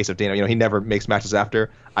rare case of Dana. You know, he never makes matches after.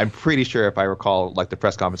 I'm pretty sure, if I recall, like the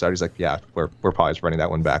press conference out, he's like, yeah, we're probably just running that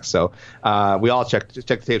one back. So we all checked the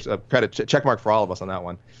tapes. Check mark for all of us on that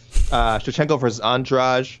one. Shevchenko versus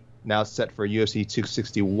Andrade, now set for UFC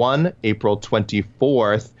 261, April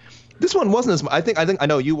 24th. This one wasn't as. I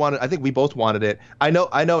know you wanted. I think we both wanted it. I know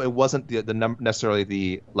it wasn't the number necessarily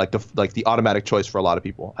the automatic choice for a lot of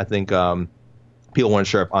people. I think people weren't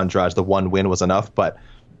sure if Andrade, the one win, was enough, but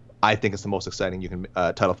I think it's the most exciting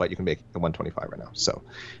title fight you can make at 125 right now. So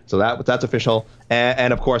that's official,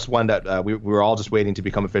 and of course one that we were all just waiting to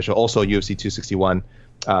become official. Also UFC 261.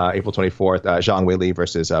 April 24th, Zhang Weili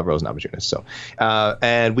versus Rose Namajunas. So,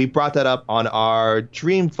 and we brought that up on our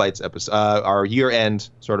Dream Fights episode, our year-end,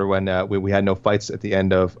 sort of when we had no fights at the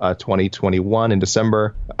end of 2021 in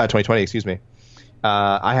December, 2020, excuse me.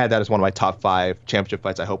 I had that as one of my top 5 championship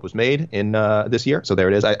fights I hope was made in this year. So there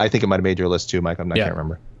it is. I think it might have made your list too, Mike. I can't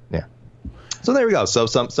remember. Yeah. So there we go. So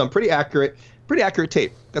some pretty accurate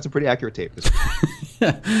tape. Got some pretty accurate tape.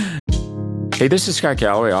 Hey, this is Scott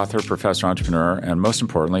Galloway, author, professor, entrepreneur, and most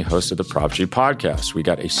importantly, host of the Prop G podcast. We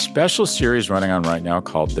got a special series running on right now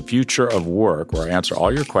called The Future of Work, where I answer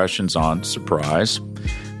all your questions on, surprise,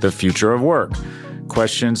 the future of work.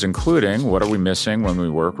 Questions including, what are we missing when we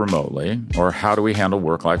work remotely? Or how do we handle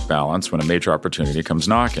work-life balance when a major opportunity comes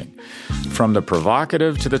knocking? From the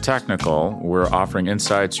provocative to the technical, we're offering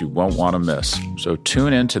insights you won't want to miss. So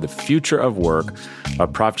tune in to The Future of Work, a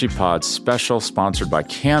Prop G Pod special sponsored by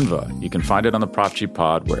Canva. You can find it on the Prop G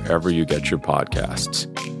Pod wherever you get your podcasts.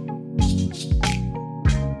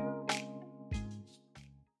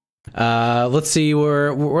 Let's see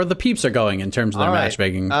where the peeps are going in terms of their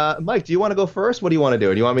matchmaking. Mike, do you want to go first? What do you want to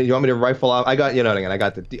do? Do you want me to rifle off? I got I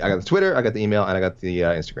got the Twitter, I got the email, and I got the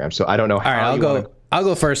Instagram. So I don't know how. All right, I'll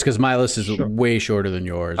go first because my list is way shorter than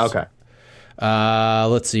yours. Okay.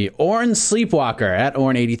 Let's see. Oren Sleepwalker at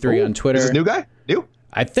Oren83 on Twitter. Is this a new guy? New?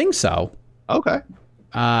 I think so. Okay.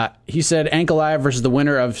 He said Ankalaev versus the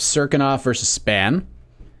winner of Serkinov versus Span.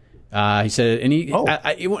 He said, and you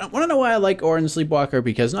want to know why I like Oren Sleepwalker?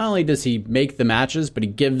 Because not only does he make the matches, but he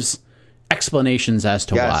gives explanations as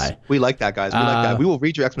to why. We like that, guys. We like that. We will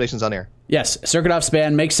read your explanations on air. Yes, Serkinov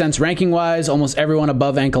Span makes sense ranking-wise. Almost everyone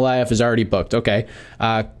above Ankalaev is already booked. Okay.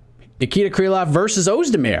 Nikita Krylov versus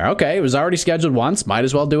Ozdemir. Okay, it was already scheduled once. Might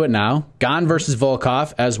as well do it now. Gane versus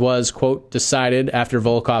Volkov, as was, quote, decided after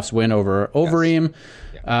Volkov's win over Overeem.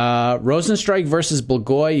 Rosenstrike versus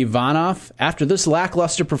Blagoy Ivanov. After this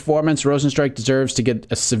lackluster performance, Rosenstrike deserves to get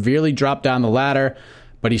a severely dropped down the ladder,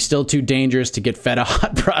 but he's still too dangerous to get fed a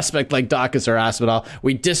hot prospect like Dawkins or Aspinall.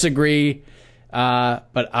 We disagree,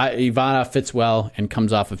 but Ivanov fits well and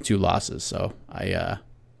comes off of 2 losses, so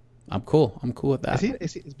I'm cool. I'm cool with that.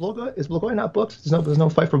 Is Blagoy not booked? There's no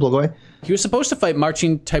fight for Blagoy? He was supposed to fight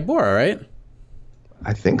Marcin Tybura, right?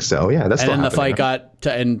 I think so. Yeah, that's. And then the fight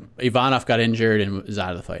and Ivanov got injured and is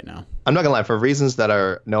out of the fight now. I'm not gonna lie. For reasons that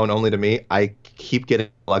are known only to me, I keep getting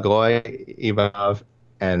Blagoy, Ivanov,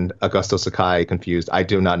 and Augusto Sakai confused. I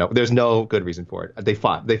do not know. There's no good reason for it. They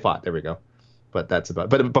fought. There we go. But that's about.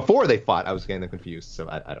 But before they fought, I was getting them confused. So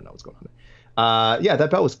I don't know what's going on there. Yeah, that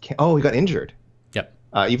belt was. Oh, he got injured. Yep.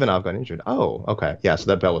 Ivanov got injured. Oh, okay. Yeah, so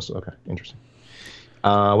that belt was okay. Interesting.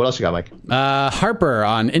 What else you got, Mike? Harper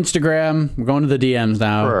on Instagram. We're going to the DMs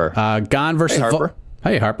now. Gane versus Harper.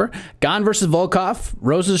 Hey, Harper. Gane versus Volkov.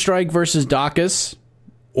 Rosenstrike versus Dawkins.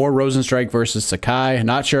 Or Rosenstrike versus Sakai.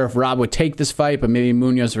 Not sure if Rob would take this fight, but maybe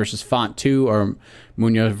Munoz versus Font 2 or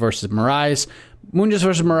Munoz versus Moraes. Munoz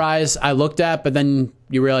versus Moraes I looked at, but then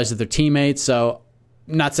you realize that they're teammates, so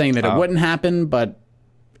I'm not saying that it wouldn't happen, but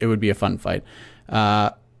it would be a fun fight.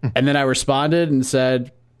 And then I responded and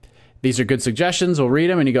said, these are good suggestions. We'll read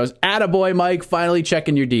them. And he goes, attaboy, Mike, finally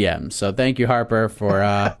checking your DMs. So thank you, Harper,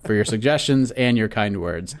 for your suggestions and your kind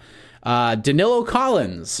words. Danilo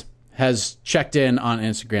Collins has checked in on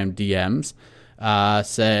Instagram DMs.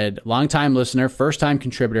 Said, longtime listener, first-time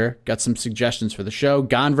contributor, got some suggestions for the show.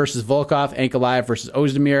 Gane versus Volkov, Ankalaev versus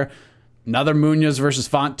Ozdemir, another Munoz versus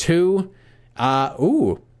Font 2.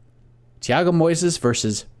 Thiago Moises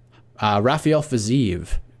versus Rafael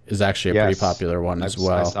Fiziev is actually a pretty popular one as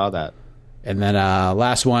well. I saw that. And then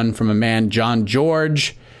last one from a man, John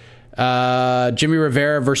George. Jimmy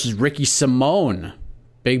Rivera versus Ricky Simone.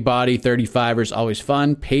 Big body 35ers, always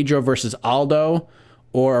fun. Pedro versus Aldo.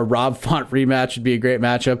 Or a Rob Font rematch would be a great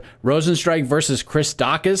matchup. Rosenstrike versus Chris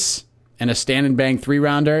Dawkins and a stand and bang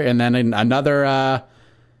 3-rounder. And then another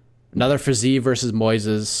Fiziev versus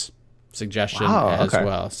Moises suggestion as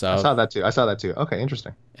well. So I saw that too. Okay,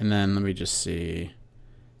 interesting. And then let me just see.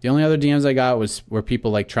 The only other DMs I got were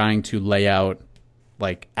people like trying to lay out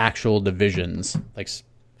like actual divisions. Like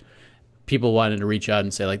people wanted to reach out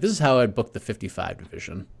and say like, this is how I'd book the 55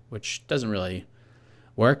 division, which doesn't really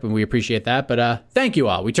work, but we appreciate that. But thank you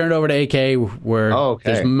all. We turned over to AK where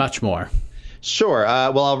there's much more. Sure.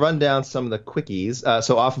 Well, I'll run down some of the quickies.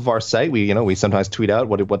 So off of our site, we sometimes tweet out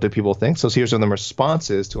what do people think. So here's some of the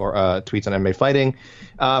responses to our tweets on MMA Fighting.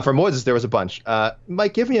 For Moises, there was a bunch.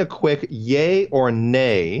 Mike, give me a quick yay or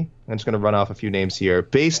nay. I'm just going to run off a few names here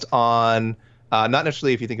based on not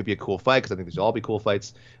necessarily if you think it'd be a cool fight, because I think these will all be cool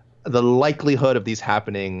fights. The likelihood of these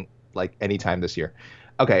happening like anytime this year.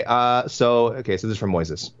 Okay. So this is from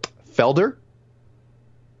Moises. Felder.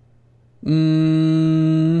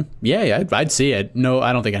 Yeah, I'd see it. No,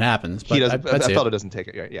 I don't think it happens. But Felder doesn't take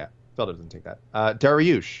it. Yeah, Felder doesn't take that.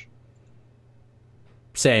 Dariush.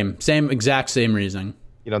 Same reasoning.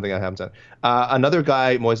 You don't think that happens? Another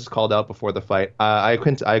guy Moises called out before the fight.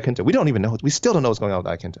 Iaquinta. We don't even know. We still don't know what's going on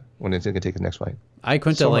with Iaquinta when he's going to take his next fight.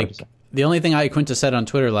 Iaquinta, the only thing Iaquinta said on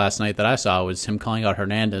Twitter last night that I saw was him calling out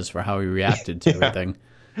Hernandez for how he reacted to everything.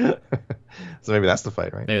 So maybe that's the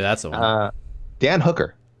fight, right? Maybe that's the one. Dan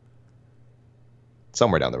Hooker.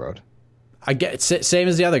 Somewhere down the road. I get same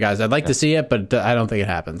as the other guys. I'd like to see it, but I don't think it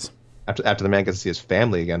happens. After the man gets to see his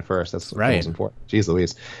family again first. That's right. Most important. Jeez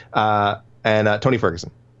Louise. And Tony Ferguson.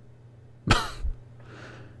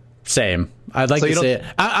 Same. I'd like to see it.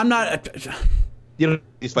 I'm not. You don't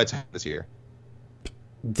these fights this year.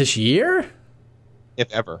 This year?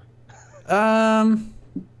 If ever. I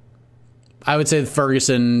would say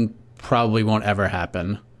Ferguson probably won't ever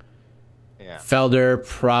happen. Yeah. Felder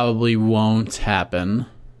probably won't happen.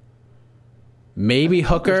 Maybe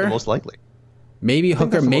Hooker. Most likely. Maybe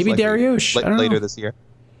Hooker. Maybe Dariush. Later this year.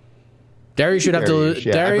 Dariush should have to lose.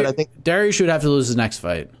 Yeah, Dariush should have to lose his next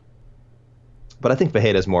fight. But I think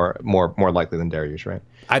Fajeda is more likely than Dariush, right?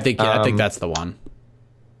 I think that's the one.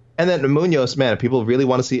 And then Munoz, man, people really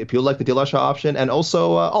want to see. People like the Dillashaw option, and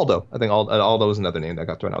also Aldo. I think Aldo is another name that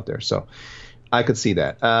got thrown out there. So I could see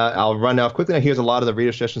that. I'll run off quickly. Now, here's a lot of the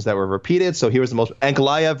reader suggestions that were repeated. So here's the most.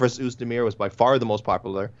 Ankalaev versus Uzdemir was by far the most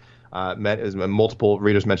popular. Multiple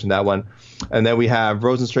readers mentioned that one. And then we have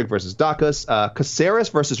Rosenstruck versus Dacus. Caceres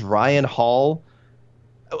versus Ryan Hall.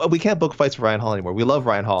 We can't book fights for Ryan Hall anymore. We love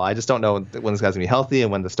Ryan Hall. I just don't know when this guy's going to be healthy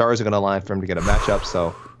and when the stars are going to align for him to get a matchup.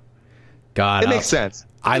 So God, it makes sense.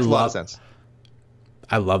 It makes a lot of sense.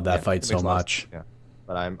 I love that fight so much. Yeah.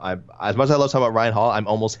 But I'm as much as I love talking about Ryan Hall, I'm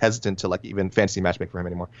almost hesitant to like even fantasy matchmake for him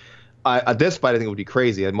anymore. This fight I think would be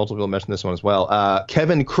crazy. And multiple people mentioned this one as well.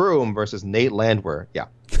 Kevin Kroom versus Nate Landwehr. Yeah,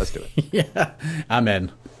 let's do it. Yeah, I'm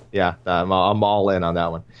in. Yeah, I'm all in on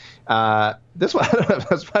that one. This one, I don't know.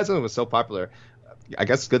 That's why it was so popular. I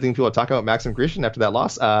guess it's a good thing people are talking about Maxim Grishin after that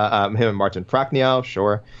loss. Him and Martin Prachniow,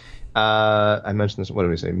 sure. I mentioned this. What did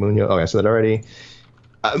we say? Munoz. Oh, I said that already.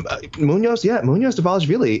 Munoz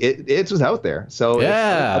Dvalishvili. It was out there. So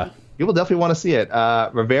yeah, people definitely want to see it.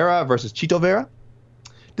 Rivera versus Chito Vera.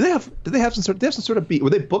 Do they have some sort of beef? Were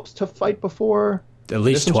they booked to fight before? At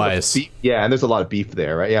least twice. Sort of yeah, and there's a lot of beef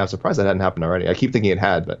there, right? Yeah, I'm surprised that hadn't happened already. I keep thinking it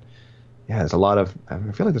had, but yeah, I feel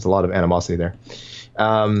like there's a lot of animosity there.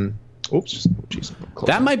 Oops, geez,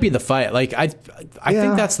 that might be the fight. Like I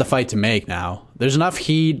think that's the fight to make now. There's enough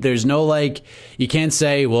heat. There's no like you can't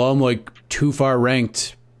say, well, I'm like too far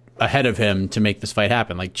ranked ahead of him to make this fight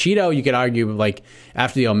happen. Like Cheeto, you could argue like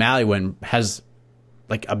after the O'Malley win has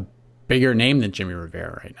like a bigger name than Jimmy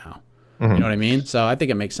Rivera right now. Mm-hmm. You know what I mean? So I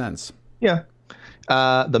think it makes sense. Yeah.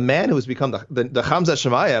 The man who has become the Khamzat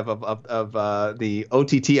Chimaev of the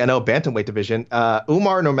OTT-NO bantamweight division,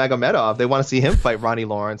 Umar Nurmagomedov. They want to see him fight Ronnie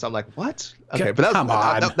Lawrence. I'm like, what? Okay, but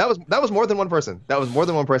that was more than one person. That was more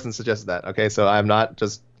than one person suggested that. Okay, so I'm not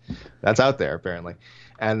just that's out there apparently.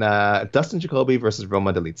 And Dustin Jacoby versus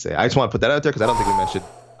Roman Dolidze. I just want to put that out there because I don't think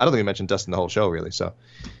we mentioned Dustin the whole show really. So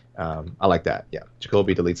I like that. Yeah,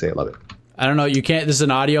 Jacoby Dolidze. I love it. I don't know. You can't. This is an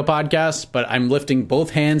audio podcast, but I'm lifting both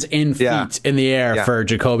hands and feet in the air for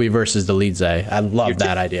Jacoby versus Dolidze. I love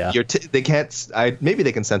that idea. They can't. Maybe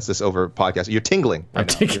they can sense this over podcast. You're tingling.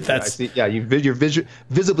 Right now. You're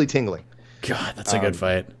visibly tingling. God, that's a good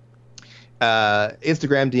fight.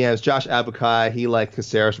 Instagram DMs. Josh Abukai. He liked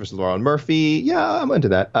Caceres versus Lauren Murphy. Yeah, I'm into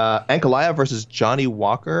that. Ankalaev versus Johnny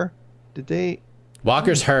Walker. Did they?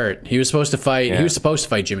 Walker's hurt. He was supposed to fight. Yeah. He was supposed to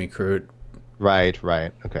fight Jimmy Crute. Right.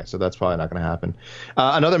 Okay, so that's probably not going to happen.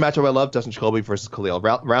 Another matchup I love, Dustin Jacoby versus Khalil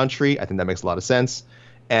Roundtree. I think that makes a lot of sense.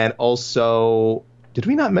 And also, did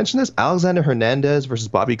we not mention this? Alexander Hernandez versus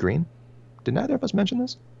Bobby Green. Did neither of us mention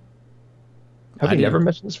this? Have we never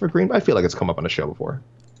mentioned this for Green? I feel like it's come up on a show before.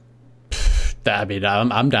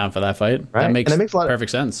 I'm down for that fight. Right? That makes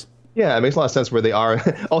perfect sense. Yeah, it makes a lot of sense where they are.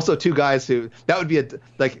 Also, two guys who that would be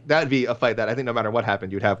a fight that I think no matter what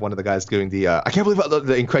happened, you'd have one of the guys doing the I can't believe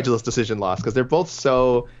the incredulous decision loss because they're both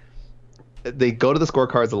so they go to the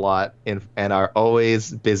scorecards a lot and are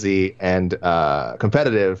always busy and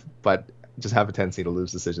competitive, but just have a tendency to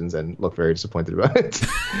lose decisions and look very disappointed about it.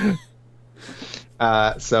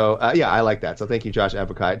 Yeah, I like that. So thank you, Josh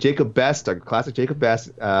Abukai. Jacob Best, our classic Jacob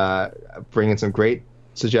Best, bringing some great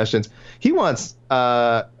suggestions. He wants.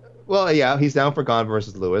 Well, yeah, he's down for Gane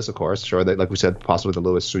versus Lewis, of course. Sure, that like we said, possibly the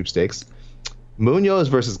Lewis sweepstakes. Munoz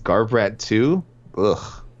versus Garbrandt 2.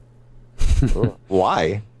 Ugh.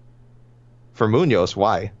 Why? For Munoz,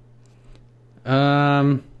 why?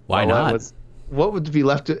 Why not? What would be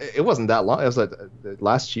left? It wasn't that long. It was like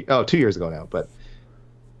last year. Oh, 2 years ago now. But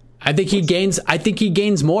I think he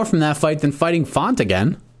gains more from that fight than fighting Font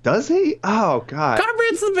again. Does he? Oh God.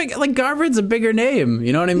 Garbrands a bigger name.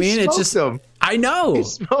 You know what I mean? It's just him. I know.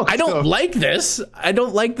 I don't like this. I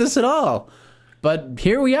don't like this at all. But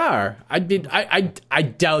here we are. I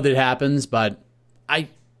doubt it happens, but I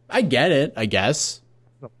get it, I guess.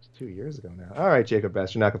 No, it's 2 years ago now. All right, Jacob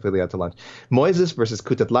Best, you're not completely out to lunch. Moises versus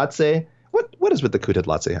Kutateladze. What is with the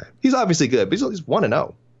Kutateladze hype? He's obviously good, but he's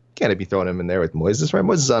 1-0. Can't be throwing him in there with Moises, right?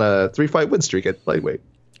 Moises is on a 3-fight win streak at lightweight.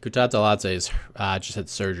 Kutateladze just had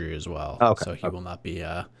surgery as well, so he will not be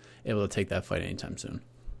able to take that fight anytime soon.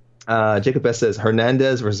 Jacob Best says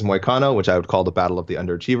Hernandez versus Moicano, which I would call the battle of the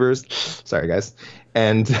underachievers. Sorry, guys.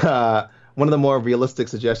 And one of the more realistic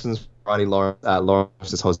suggestions, Ronnie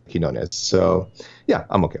Lawrence is Jose Quinones. So, yeah,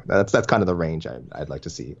 I'm okay. That's kind of the range I'd like to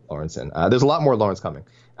see Lawrence in. There's a lot more Lawrence coming.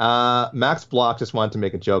 Max Block just wanted to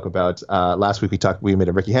make a joke about last week we made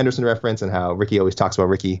a Ricky Henderson reference and how Ricky always talks about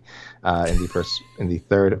Ricky in the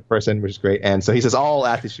third person, which is great. And so he says all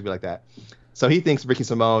athletes should be like that. So he thinks Ricky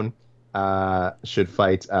Simone should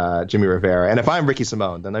fight Jimmy Rivera. And if I'm Ricky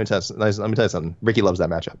Simone, then let me tell you something. Ricky loves that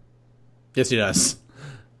matchup. Yes, he does.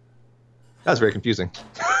 That's very confusing.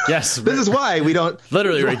 Yes. This is why we don't.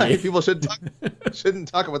 Literally, Ricky. People shouldn't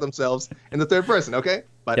talk about themselves in the third person, okay?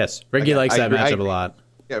 But yes, Ricky likes that matchup a lot.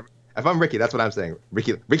 Yeah, if I'm Ricky, that's what I'm saying.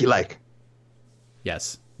 Ricky like.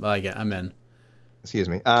 Yes, well, I'm in. Excuse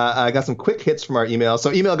me. I got some quick hits from our email.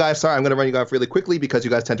 So email guys, sorry, I'm going to run you guys really quickly because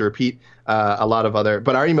you guys tend to repeat a lot of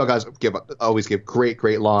but our email guys always give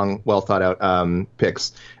great, long, well thought out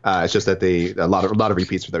picks. It's just that a lot of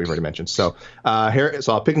repeats that we've already mentioned. So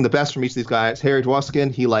so I'm picking the best from each of these guys. Harry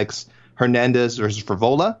Dwoskin, he likes Hernandez versus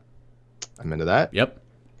Frivola. I'm into that. Yep.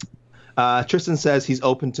 Tristan says he's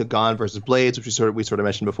open to Gane versus Blades, which we sort of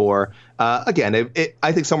mentioned before. Again,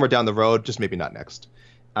 I think somewhere down the road, just maybe not next.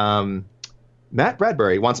 Matt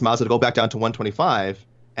Bradbury wants Mazza to go back down to 125,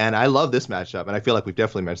 and I love this matchup, and I feel like we've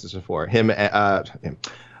definitely mentioned this before.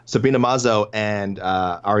 Sabrina Mazzo and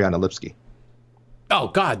Ariana Lipski. Oh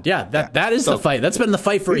God, yeah, that is the fight. That's been the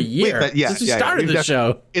fight for a year since we started the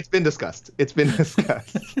show. It's been discussed.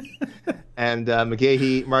 And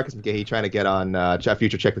Marcus McGahee, trying to get on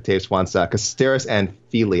Future Check the Tapes, wants Caceres and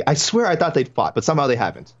Feely. I swear I thought they'd fought, but somehow they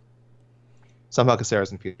haven't. Somehow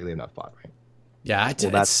Caceres and Feely have not fought, right? Yeah,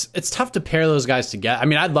 it's tough to pair those guys together. I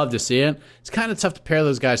mean, I'd love to see it. It's kind of tough to pair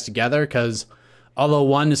those guys together because although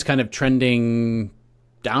one is kind of trending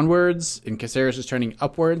downwards and Caceres is trending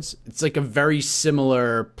upwards, it's like a very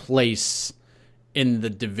similar place in the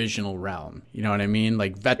divisional realm. You know what I mean?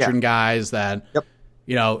 Like veteran guys that,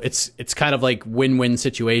 you know, it's kind of like win-win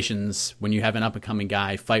situations when you have an up-and-coming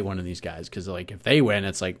guy fight one of these guys. Because like if they win,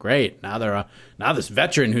 it's like great. Now this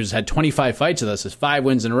veteran who's had 25 fights with us has 5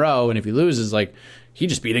 wins in a row, and if he loses, like he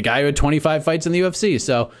just beat a guy who had 25 fights in the UFC.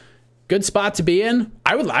 So good spot to be in.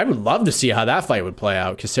 I would love to see how that fight would play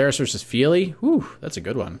out. Caceres versus Feely. Whew, that's a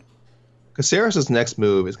good one. Caceres' next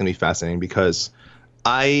move is going to be fascinating because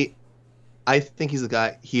I think he's the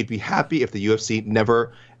guy. He'd be happy if the UFC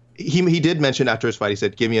never. He did mention after his fight, he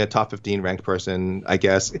said, give me a top 15 ranked person, I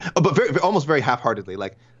guess. But almost very half-heartedly,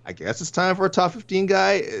 like, I guess it's time for a top 15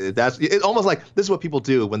 guy. It's almost like this is what people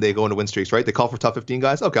do when they go into win streaks, right? They call for top 15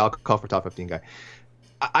 guys. Okay, I'll call for top 15 guy.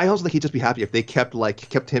 I also think he'd just be happy if they kept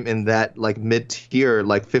him in that like mid-tier,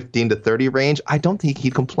 like 15 to 30 range. I don't think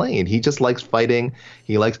he'd complain. He just likes fighting.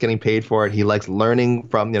 He likes getting paid for it. He likes learning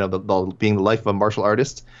from, being the life of a martial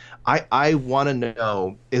artist. I want to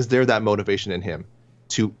know, is there that motivation in him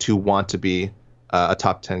to want to be a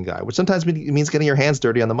top 10 guy, which sometimes means getting your hands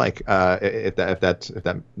dirty on the mic, if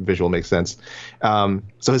that visual makes sense.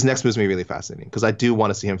 So his next move is going to be really fascinating because I do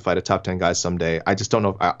want to see him fight a top 10 guy someday. I just don't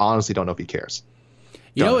know. I honestly don't know if he cares.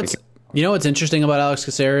 You know what's interesting about Alex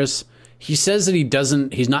Caceres? He says that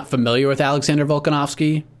he's not familiar with Alexander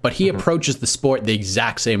Volkanovski, but he approaches the sport the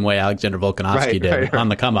exact same way Alexander Volkanovski did on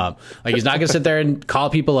the come up. Like he's not going to sit there and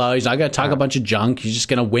call people out. He's not going to talk a bunch of junk. He's just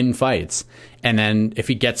going to win fights. And then if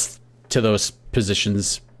he gets to those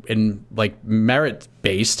positions in like merit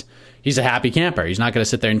based, he's a happy camper. He's not going to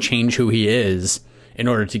sit there and change who he is in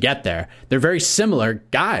order to get there. They're very similar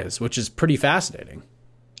guys, which is pretty fascinating.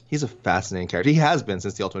 He's a fascinating character. He has been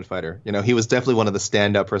since The Ultimate Fighter. He was definitely one of the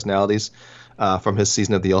standout personalities from his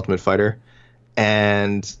season of The Ultimate Fighter,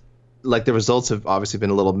 and like the results have obviously been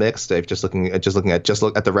a little mixed. Just looking at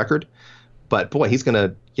the record, but boy, he's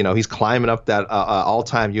gonna, he's climbing up that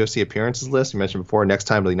all-time UFC appearances list. You mentioned before. Next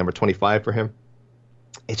time, really number 25 for him.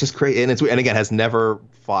 It's just crazy, and again has never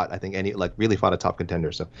fought. I think really fought a top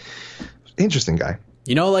contender. So interesting guy.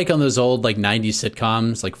 Like on those old like 90s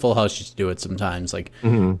sitcoms, like Full House used to do it sometimes. Like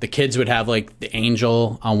the kids would have like the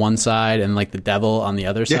angel on one side and like the devil on the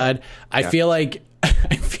other side. I feel like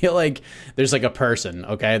I feel like there's like a person,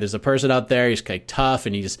 okay? There's a person out there, he's like tough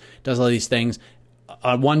and he just does all these things.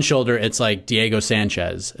 On one shoulder, it's like Diego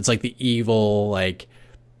Sanchez. It's like the evil, like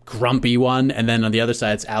grumpy one, and then on the other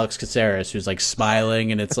side it's Alex Caceres, who's like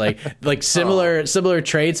smiling, and it's like similar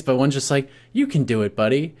traits, but one's just like, you can do it,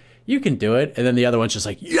 buddy, you can do it, and then the other one's just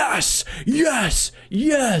like, yes.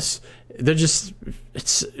 They're just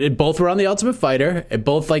both were on The Ultimate Fighter, and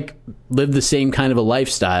both like live the same kind of a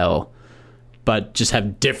lifestyle, but just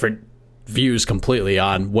have different views completely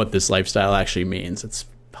on what this lifestyle actually means. It's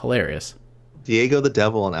hilarious. Diego the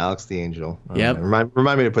Devil and Alex the Angel. Yep.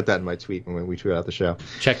 Remind me to put that in my tweet when we tweet out the show.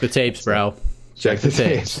 Check the tapes, bro. Check the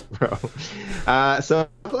tapes, bro. So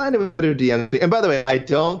I'm planning to do DM. And by the way, I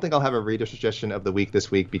don't think I'll have a reader suggestion of the week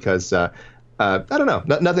this week because I don't know.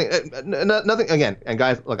 Nothing. Again, and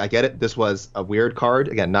guys, look, I get it. This was a weird card.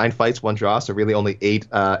 Again, 9 fights, 1 draw. So really only eight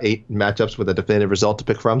matchups with a definitive result to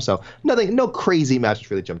pick from. So no crazy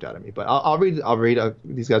matches really jumped out at me. But I'll read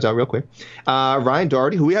these guys out real quick. Ryan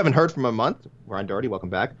Doherty, who we haven't heard from a month. Ryan Doherty, welcome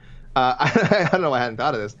back. I don't know why I hadn't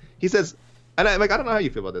thought of this. He says, and I don't know how you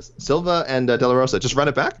feel about this. Silva and De La Rosa, just run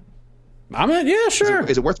it back? Yeah, sure.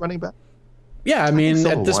 Is it worth running back? Yeah, I mean,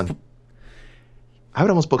 at this I would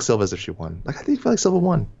almost book Silva as if she won. Like, I think feel like Silva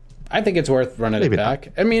won. I think it's worth running it back.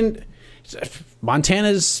 Not. I mean,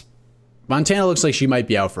 Montana looks like she might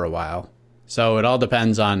be out for a while. So it all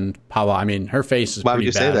depends on how long. I mean, her face is pretty bad. Why would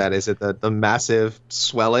you say that? Is it the massive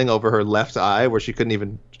swelling over her left eye where she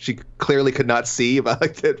clearly could not see about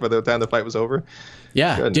it by the time the fight was over?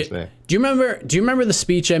 Yeah. Do you remember the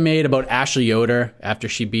speech I made about Ashley Yoder after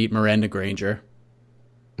she beat Miranda Granger?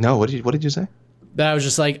 No, what did you say? That I was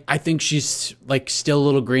just like, I think she's like still a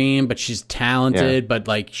little green, but she's talented, but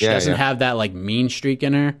like she doesn't have that like mean streak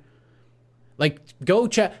in her. Like, go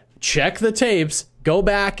check the tapes, go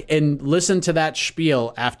back and listen to that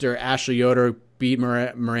spiel after Ashley Yoder beat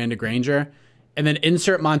Miranda Granger, and then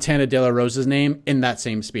insert Montana De La Rosa's name in that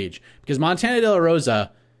same speech, because Montana De La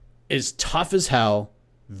Rosa is tough as hell,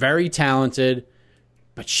 very talented.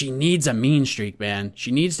 But she needs a mean streak, man.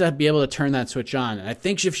 She needs to be able to turn that switch on. And I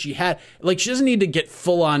think if she had, like, she doesn't need to get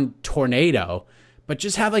full on tornado, but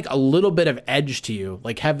just have like a little bit of edge to you.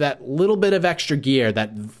 Like, have that little bit of extra gear,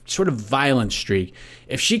 that sort of violent streak.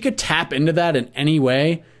 If she could tap into that in any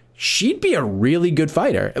way, she'd be a really good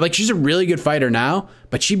fighter. Like, she's a really good fighter now,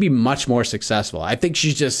 but she'd be much more successful. I think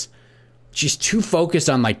she's too focused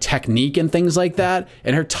on like technique and things like that.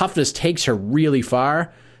 And her toughness takes her really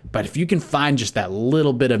far. But if you can find just that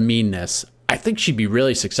little bit of meanness, I think she'd be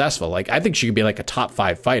really successful. Like, I think she could be like a top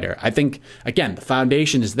 5 fighter. I think, again, the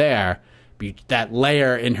foundation is there. But that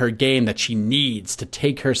layer in her game that she needs to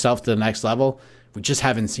take herself to the next level, we just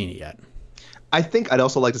haven't seen it yet. I think I'd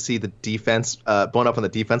also like to see the defense, bone up on the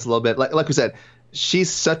defense a little bit. Like we said, she's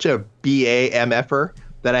such a BA-MFer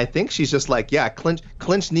that I think she's just like, yeah,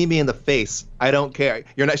 clinch knee me in the face. I don't care.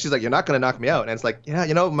 She's like, you're not going to knock me out. And it's like, yeah,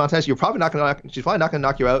 Montana, she's probably not going to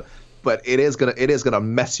knock you out, but it is going to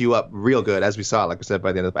mess you up real good, as we saw, like we said,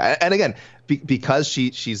 by the end of the fight. And again, because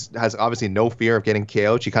she has obviously no fear of getting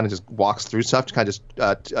KO'd, she kind of just walks through stuff, she kind of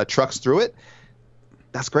just trucks through it.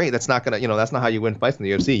 That's great. That's not going to, that's not how you win fights in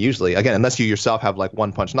the UFC usually. Again, unless you yourself have like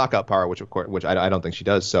one punch knockout power, which I don't think she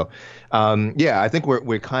does. So, I think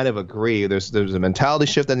we kind of agree. There's a mentality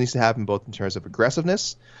shift that needs to happen, both in terms of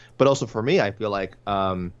aggressiveness, but also for me, I feel like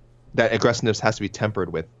that aggressiveness has to be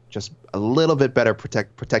tempered with just a little bit better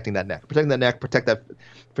protecting that neck, protect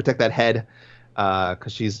that head,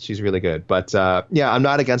 because she's really good. But I'm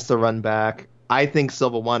not against the run back. I think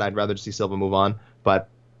Silva won. I'd rather just see Silva move on, but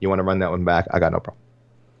you want to run that one back, I got no problem.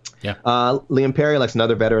 Yeah. Liam Perry likes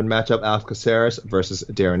another veteran matchup, Alex Caceres versus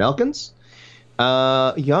Darren Elkins.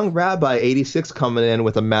 Young Rabbi 86 coming in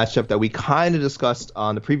with a matchup that we kind of discussed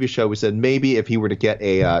on the previous show. We said maybe if he were to get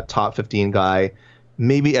a top 15 guy,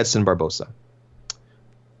 maybe Edson Barbosa.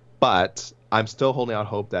 But I'm still holding out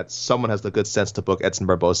hope that someone has the good sense to book Edson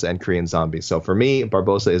Barbosa and Korean Zombie. So for me,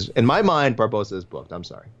 Barbosa is, in my mind, Barbosa is booked. I'm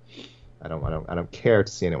sorry. I don't care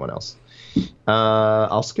to see anyone else.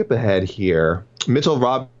 I'll skip ahead here. Mitchell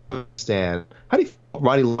Robinson. How do you feel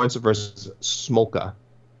Ronnie Lawrence versus Smolka?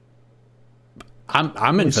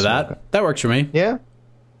 I'm in for that. That works for me. Yeah.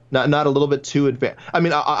 Not a little bit too advanced. I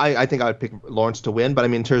mean, I think I would pick Lawrence to win, but I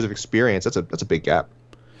mean, in terms of experience, that's a big gap.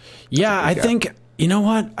 Yeah, I think, you know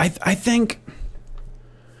what? I think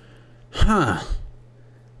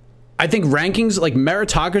rankings, like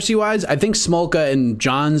meritocracy wise, I think Smolka and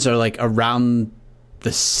Johns are like around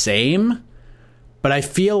the same. But I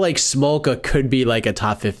feel like Smolka could be like a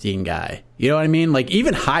top 15 guy. You know what I mean? Like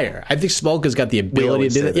even higher. I think Smolka's got the ability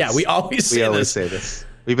to do that. Yeah, we always say this.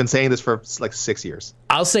 We've been saying this for like 6 years.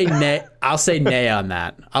 I'll say nay. I'll say nay on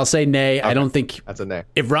that. I'll say nay. Okay. I don't think that's a nay.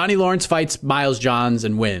 If Ronnie Lawrence fights Miles Johns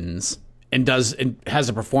and wins and has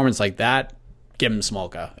a performance like that, give him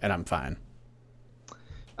Smolka, and I'm fine.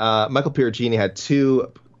 Michael Pieragini had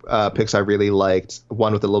 2 picks I really liked.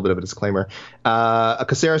 One with a little bit of a disclaimer. A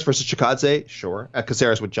Caceres versus Chikadze, sure.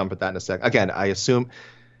 Caceres would jump at that in a sec. Again, I assume,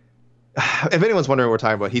 if anyone's wondering what we're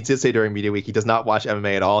talking about, he did say during Media Week he does not watch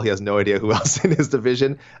MMA at all. He has no idea who else in his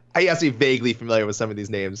division. He has to be vaguely familiar with some of these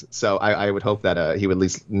names. So I would hope that he would at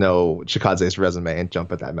least know Chikadze's resume and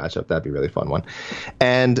jump at that matchup. That'd be a really fun one.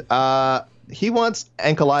 And he wants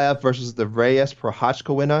Ankalaev versus the Reyes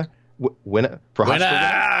Prochazka winner. The Prochazka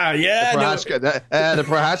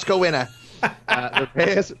winner. The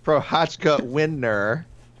Reyes Prochazka winner.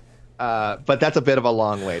 But that's a bit of a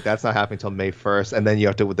long wait. That's not happening until May 1st, and then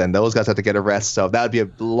those guys have to get a rest. So that would be a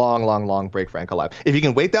long break for Ankalaev. If you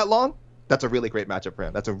can wait that long, that's a really great matchup for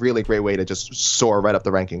him. That's a really great way to just soar right up the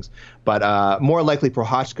rankings. But more likely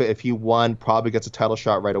Prochazka, if he won, probably gets a title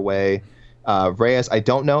shot right away. Reyes, I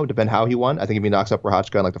don't know. Depend how he won. I think if he knocks up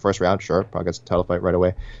Prochazka in like the first round, sure, probably gets a title fight right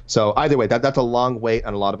away. So either way, that's a long wait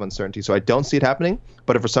and a lot of uncertainty. So I don't see it happening.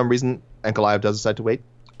 But if for some reason Ankalaev does decide to wait,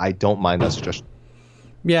 I don't mind that suggestion.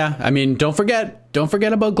 Yeah, I mean, don't forget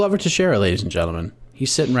about Glover Teixeira, ladies and gentlemen.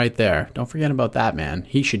 He's sitting right there. Don't forget about that, man.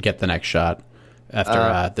 He should get the next shot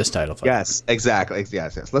after this title fight. Yes, exactly.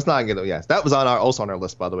 Yes. Let's not get it. Yes, that was also on our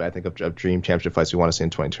list, by the way. I think of dream championship fights we want to see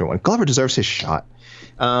in 2021. Glover deserves his shot.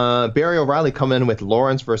 Barry O'Reilly coming in with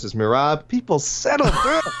Lawrence versus Merab. People settle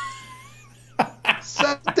down.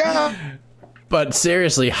 Settle down. But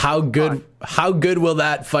seriously, how good will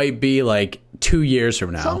that fight be like 2 years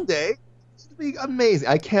from now? Someday. It'll be amazing.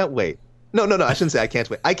 I can't wait. No. I shouldn't say I can't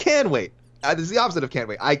wait. I can wait. It's the opposite of can't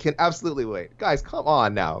wait. I can absolutely wait. Guys, come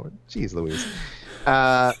on now. Jeez Louise.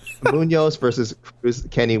 Munoz versus Cruz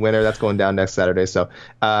Kenny winner. That's going down next Saturday. So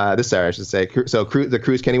this Saturday, I should say. So the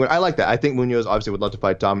Cruz Kenny winner. I like that. I think Munoz obviously would love to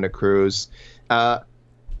fight Dominic Cruz.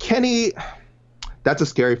 Kenny, that's a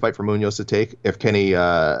scary fight for Munoz to take. If Kenny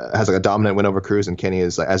has like a dominant win over Cruz and Kenny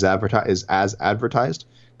is like, as advertised,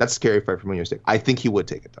 that's a scary fight for Munoz to take. I think he would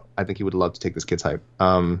take it though. I think he would love to take this kid's hype.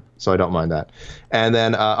 So I don't mind that. And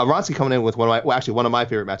then Aronsky coming in with one of my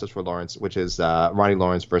favorite matchups for Lawrence, which is Ronnie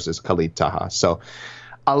Lawrence versus Khalid Taha. So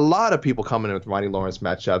a lot of people coming in with Ronnie Lawrence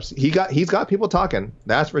matchups. He's got people talking.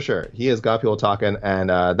 That's for sure. He has got people talking, and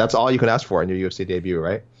that's all you can ask for in your UFC debut,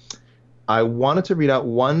 right? I wanted to read out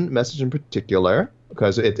one message in particular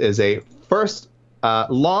because it is a first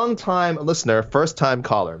long-time listener, first-time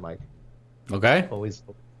caller, Mike. Okay.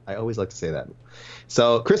 I always like to say that.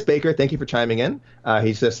 So Chris Baker, thank you for chiming in.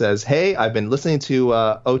 He just says, hey, I've been listening to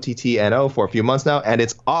OTTNO for a few months now, and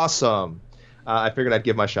it's awesome. I figured I'd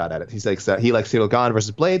give my shot at it. He likes Cyril Gane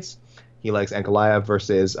versus Blades. He likes Ankalaev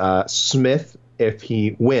versus Smith if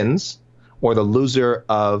he wins, or the loser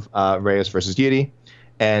of Reyes versus Yuri.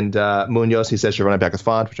 And Munoz, he says, should run it back as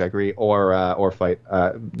Font, which I agree, or fight.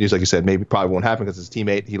 Just like you said, maybe probably won't happen because his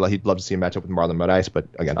teammate. He'd love to see a matchup with Marlon Moraes, but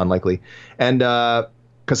again, unlikely. And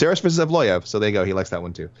Caceres versus Evloev. So there you go. He likes that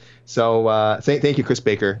one too. So thank you, Chris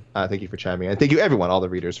Baker. Thank you for chiming in. And thank you, everyone, all the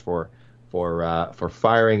readers, for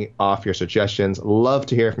firing off your suggestions. Love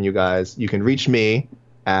to hear from you guys. You can reach me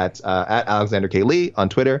at Alexander K. Lee on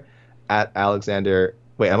Twitter, at Alexander.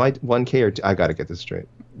 Wait, am I 1K or I got to get this straight.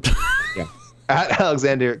 Yeah. At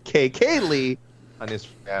Alexander K. Lee on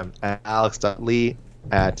Instagram, at alex.lee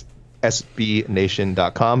at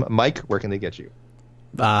sbnation.com. Mike, where can they get you?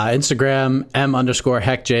 Instagram,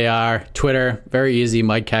 m_heckjr. Twitter, very easy,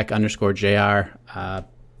 MikeHeck_jr.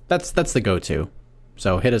 That's the go-to.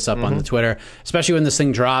 So hit us up on the Twitter, especially when this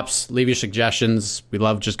thing drops. Leave your suggestions. We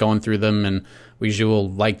love just going through them, and we usually will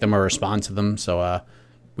like them or respond to them. So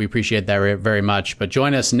we appreciate that very much. But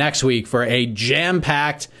join us next week for a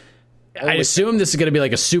jam-packed, I assume this is going to be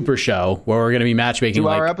like a super show where we're going to be matchmaking.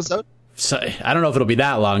 2-hour episode? So, I don't know if it'll be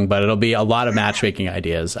that long, but it'll be a lot of matchmaking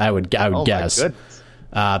ideas, I would guess.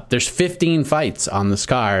 There's 15 fights on this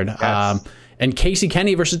card. Yes. And Casey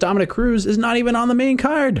Kenny versus Dominic Cruz is not even on the main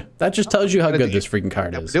card. That just tells you how good this freaking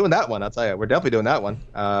card is. We're doing that one, I'll tell you. We're definitely doing that one.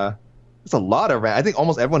 It's a lot of I think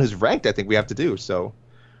almost everyone who's ranked, I think we have to do. So,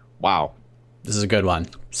 wow. This is a good one.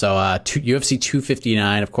 So UFC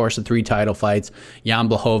 259, of course, the 3 title fights. Jan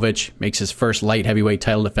Blachowicz makes his first light heavyweight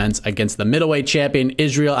title defense against the middleweight champion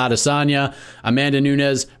Israel Adesanya. Amanda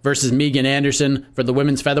Nunes versus Megan Anderson for the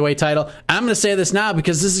women's featherweight title. I'm going to say this now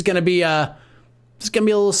because this is going to be a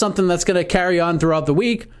little something that's going to carry on throughout the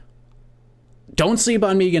week. Don't sleep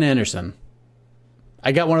on Megan Anderson.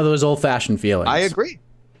 I got one of those old-fashioned feelings. I agree.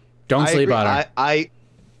 Don't sleep on her.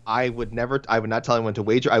 I would not tell anyone to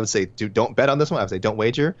wager. I would say, don't bet on this one. I would say, don't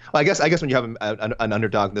wager. Well, I guess when you have an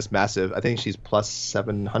underdog this massive, I think she's plus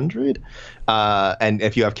 700. And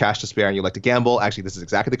if you have cash to spare and you like to gamble, actually, this is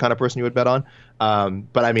exactly the kind of person you would bet on.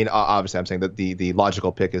 But I mean, obviously, I'm saying that the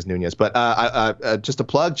logical pick is Nunez. But just a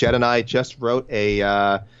plug, Jed and I just wrote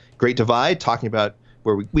a Great Divide talking about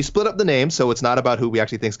where we split up the names, so it's not about who we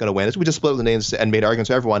actually think is going to win. We just split up the names and made arguments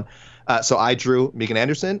for everyone. So I drew Megan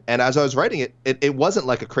Anderson, and as I was writing it wasn't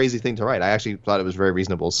like a crazy thing to write. I actually thought it was very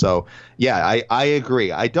reasonable. So yeah, I agree.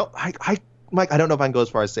 Mike, I don't know if I can go as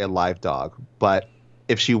far as say a live dog, but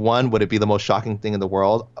if she won, would it be the most shocking thing in the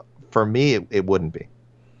world? For me, it wouldn't be.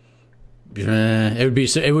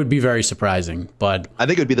 It would be very surprising, but I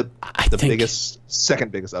think it would be the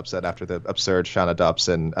second biggest upset after the absurd Shana Dupps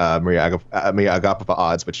and Maria Agapova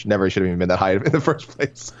odds, which never should have even been that high in the first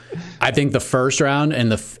place. I think the first round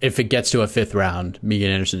and if it gets to a fifth round,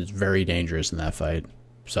 Megan Anderson is very dangerous in that fight.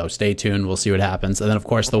 So stay tuned. We'll see what happens. And then, of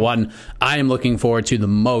course, the one I am looking forward to the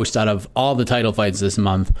most out of all the title fights this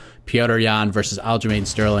month, Petr Yan versus Aljamain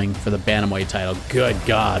Sterling for the bantamweight title. Good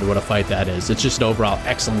God, what a fight that is. It's just an overall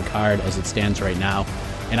excellent card as it stands right now.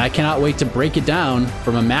 And I cannot wait to break it down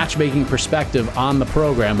from a matchmaking perspective on the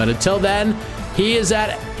program. But until then, he is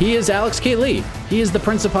Alex K. Lee. He is the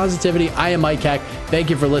Prince of Positivity. I am Mike Heck. Thank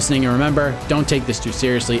you for listening. And remember, don't take this too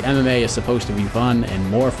seriously. MMA is supposed to be fun, and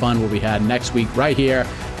more fun will be had next week right here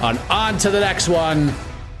on to the next one,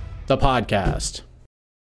 the podcast.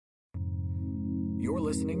 You're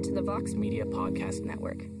listening to the Vox Media Podcast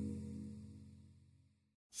Network.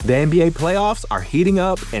 The NBA playoffs are heating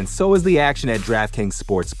up, and so is the action at DraftKings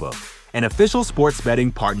Sportsbook, an official sports betting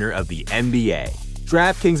partner of the NBA.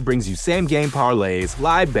 DraftKings brings you same-game parlays,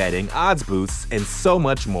 live betting, odds boosts, and so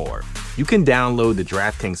much more. You can download the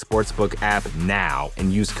DraftKings Sportsbook app now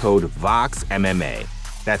and use code VOXMMA.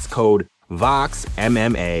 That's code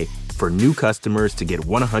VOXMMA for new customers to get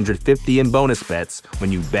 $150 in bonus bets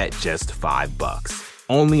when you bet just $5.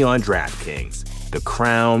 Only on DraftKings. The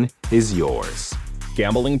crown is yours.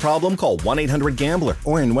 Gambling problem? Call 1-800-GAMBLER.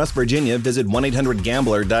 Or in West Virginia, visit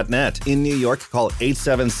 1-800-GAMBLER.net. In New York, call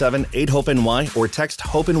 877-8-HOPE-NY or text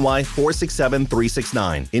HOPE-NY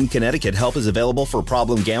 467-369. In Connecticut, help is available for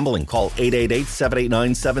problem gambling. Call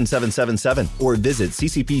 888-789-7777 or visit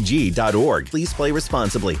ccpg.org. Please play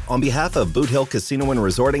responsibly. On behalf of Boot Hill Casino and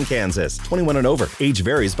Resort in Kansas, 21 and over. Age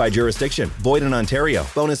varies by jurisdiction. Void in Ontario.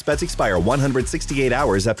 Bonus bets expire 168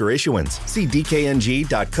 hours after issuance. See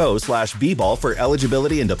dkng.co/bball for eligibility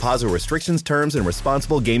and deposit restrictions, terms, and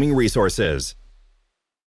responsible gaming resources.